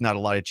week, not a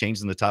lot of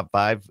changes in the top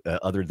five,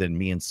 other than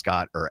me and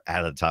Scott are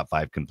out of the top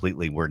five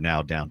completely. We're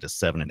now down to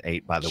 7 and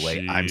 8. By the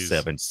way, I'm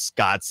 7.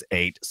 Scott's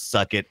 8.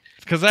 Suck it.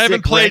 Because I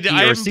haven't played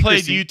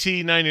UT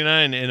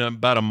 99 in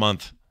about a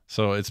month.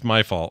 So it's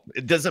my fault.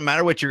 It doesn't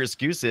matter what your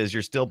excuse is.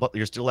 You're still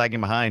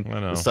lagging behind. I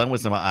know. The sun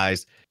was in my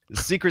eyes.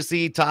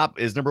 Secrecy top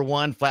is number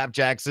 1. Flap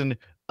Jackson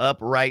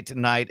Upright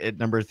Night at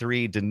number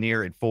 3.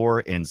 Denier at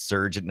 4. And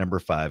Surge at number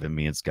 5. And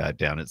me and Scott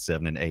down at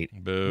 7 and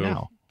 8. Boo.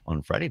 Now,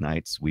 on Friday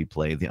nights, we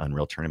play the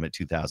Unreal Tournament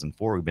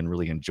 2004. We've been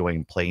really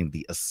enjoying playing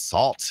the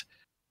Assault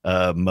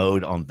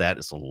mode on that.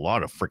 It's a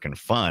lot of freaking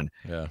fun.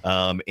 Yeah.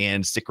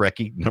 And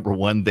Sikreki, number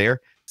 1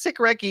 there.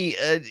 Sikreki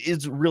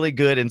is really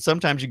good. And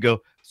sometimes you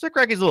go,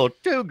 Sikreki's a little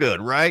too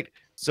good, right?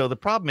 So the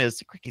problem is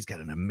Sikreki's got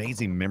an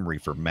amazing memory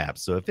for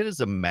maps. So if it is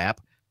a map,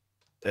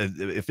 and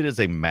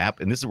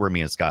this is where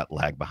me and Scott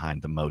lag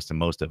behind the most, and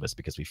most of us,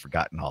 because we've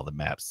forgotten all the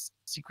maps.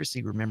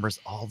 Secrecy remembers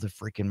all the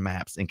freaking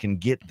maps and can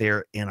get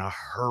there in a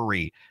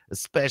hurry,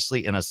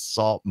 especially in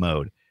Assault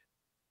mode.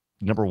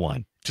 Number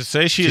 1. To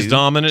say she is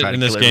dominant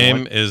in this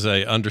game is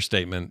a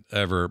understatement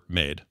ever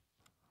made.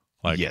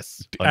 Like,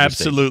 yes,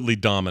 absolutely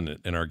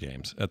dominant in our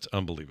games. That's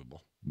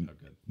unbelievable.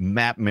 Okay.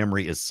 Map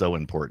memory is so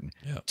important.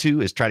 Yeah.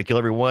 2 is try to kill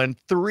everyone.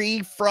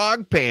 3,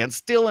 Frog Pants,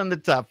 still in the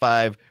top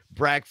 5.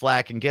 Brack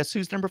Flack, and guess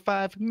who's number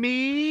 5?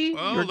 Me.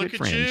 Oh, Your look good at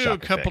friend, you.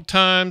 Shock A couple Effect.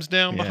 times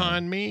down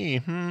behind me.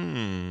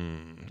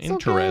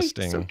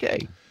 Interesting. It's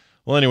okay.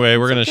 Well, anyway,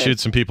 we're going to shoot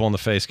some people in the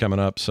face coming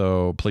up,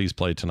 so please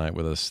play tonight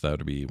with us. That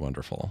would be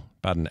wonderful.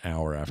 About an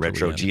hour after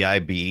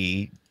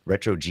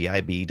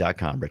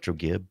RetroGIB.com,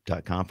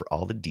 RetroGib.com for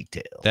all the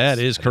details. That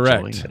is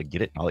correct. How to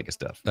get it, all that good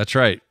stuff. That's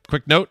right.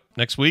 Quick note,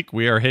 next week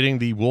we are hitting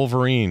the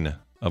Wolverine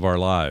of our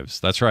lives.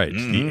 That's right.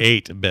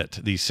 The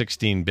 8-bit, the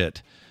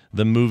 16-bit,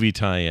 the movie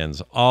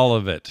tie-ins, all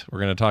of it. We're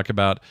going to talk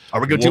about...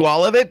 Are we going to do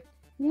all of it?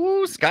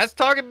 Woo, Scott's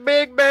talking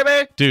big,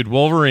 baby. Dude,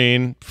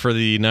 Wolverine for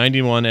the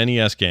 91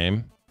 NES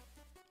game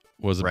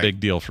was a big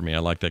deal for me. I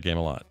like that game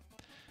a lot.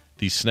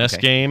 The SNES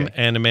game,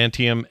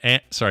 Adamantium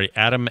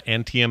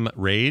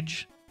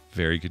Rage,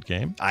 very good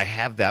game. I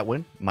have that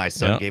one. My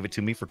son gave it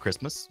to me for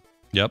Christmas.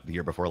 Yep. The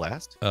year before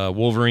last.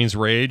 Wolverine's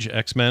Rage,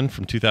 X-Men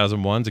from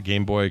 2001. It's a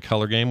Game Boy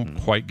Color game.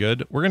 Quite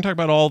good. We're going to talk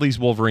about all these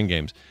Wolverine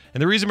games.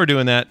 And the reason we're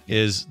doing that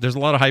is there's a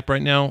lot of hype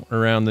right now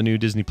around the new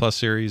Disney Plus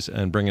series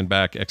and bringing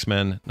back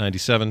X-Men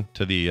 97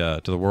 to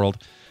the world.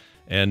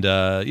 And,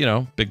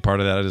 big part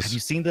of that is... Have you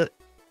seen the...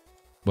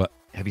 What?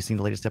 Have you seen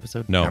the latest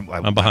episode? No,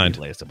 I'm behind.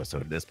 The latest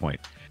episode at this point.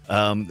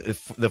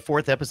 The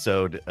fourth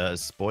episode,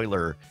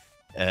 spoiler,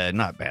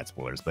 not bad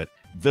spoilers, but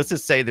let's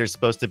just say there's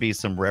supposed to be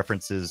some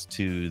references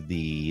to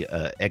the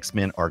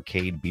X-Men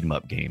arcade beat 'em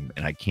up game,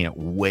 and I can't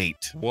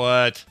wait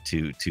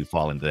to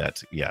fall into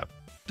that. Yeah.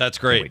 That's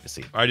great. Can't wait to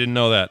see. I didn't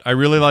know that. I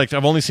really liked.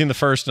 I've only seen the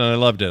first and I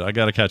loved it. I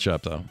got to catch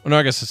up though. No,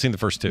 I guess I've seen the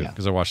first two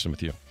because I watched them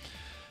with you.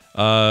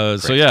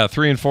 So yeah,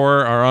 3 and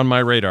 4 are on my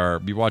radar.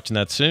 Be watching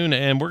that soon,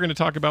 and we're going to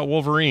talk about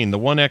Wolverine, the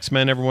one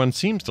X-Men everyone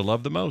seems to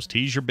love the most.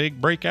 He's your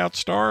big breakout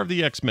star of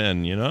the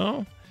X-Men. You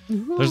know,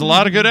 there's a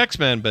lot of good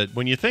X-Men, but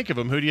when you think of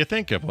him, who do you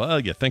think of?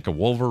 Well, you think of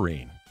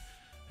Wolverine,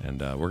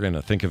 and we're going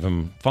to think of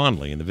him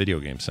fondly in the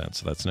video game sense.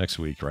 So that's next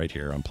week right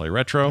here on Play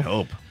Retro. I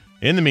hope.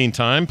 In the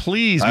meantime,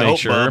 please make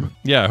sure. Bub.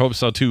 Yeah, I hope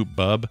so too,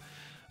 bub.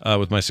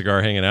 With my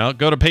cigar hanging out.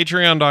 Go to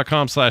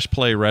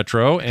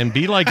patreon.com/playretro and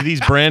be like these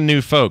brand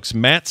new folks.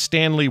 Matt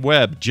Stanley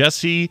Webb,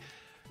 Jesse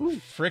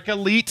Frick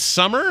Elite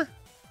Summer?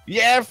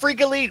 Yeah,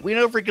 Freak Elite. We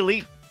know Freak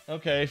Elite.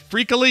 Okay,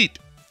 Freak Elite.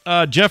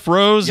 Jeff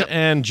Rose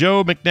and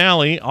Joe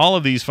McNally, all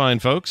of these fine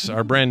folks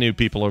are brand new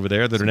people over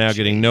there that are now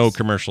getting no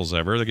commercials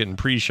ever. They're getting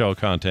pre-show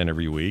content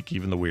every week,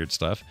 even the weird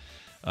stuff.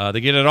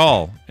 They get it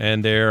all,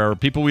 and they're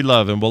people we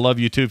love, and we'll love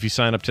you too if you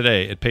sign up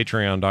today at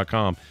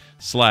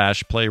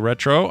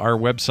patreon.com/playretro. Our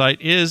website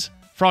is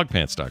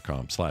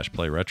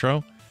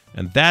frogpants.com/playretro,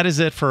 and that is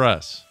it for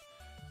us.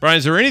 Brian,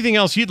 is there anything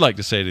else you'd like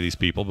to say to these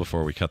people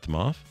before we cut them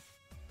off?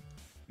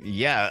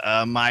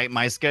 Yeah,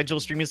 my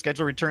streaming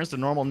schedule returns to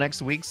normal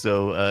next week,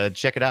 so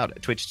check it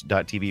out,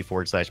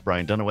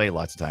 twitch.tv/Brian Dunaway.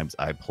 Lots of times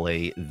I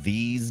play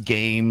these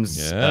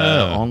games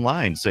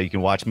online, so you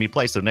can watch me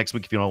play. So next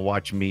week, if you want to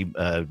watch me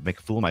make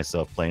a fool of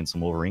myself playing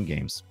some Wolverine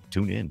games,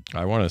 tune in.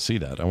 I want to see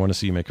that. I want to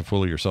see you make a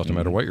fool of yourself no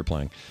matter what you're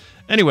playing.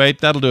 Anyway,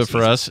 that'll do it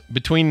for us.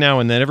 Between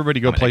now and then, everybody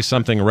go play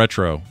something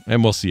retro,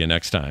 and we'll see you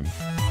next time.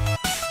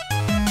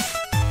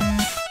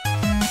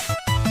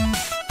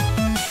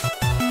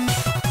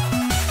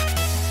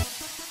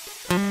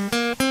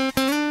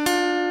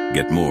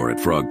 Get more at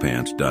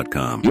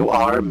frogpants.com. You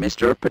are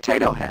Mr.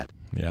 Potato Head.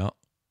 Yeah,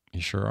 you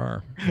sure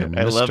are. I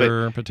love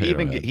it.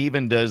 Potato Head. He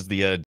even does the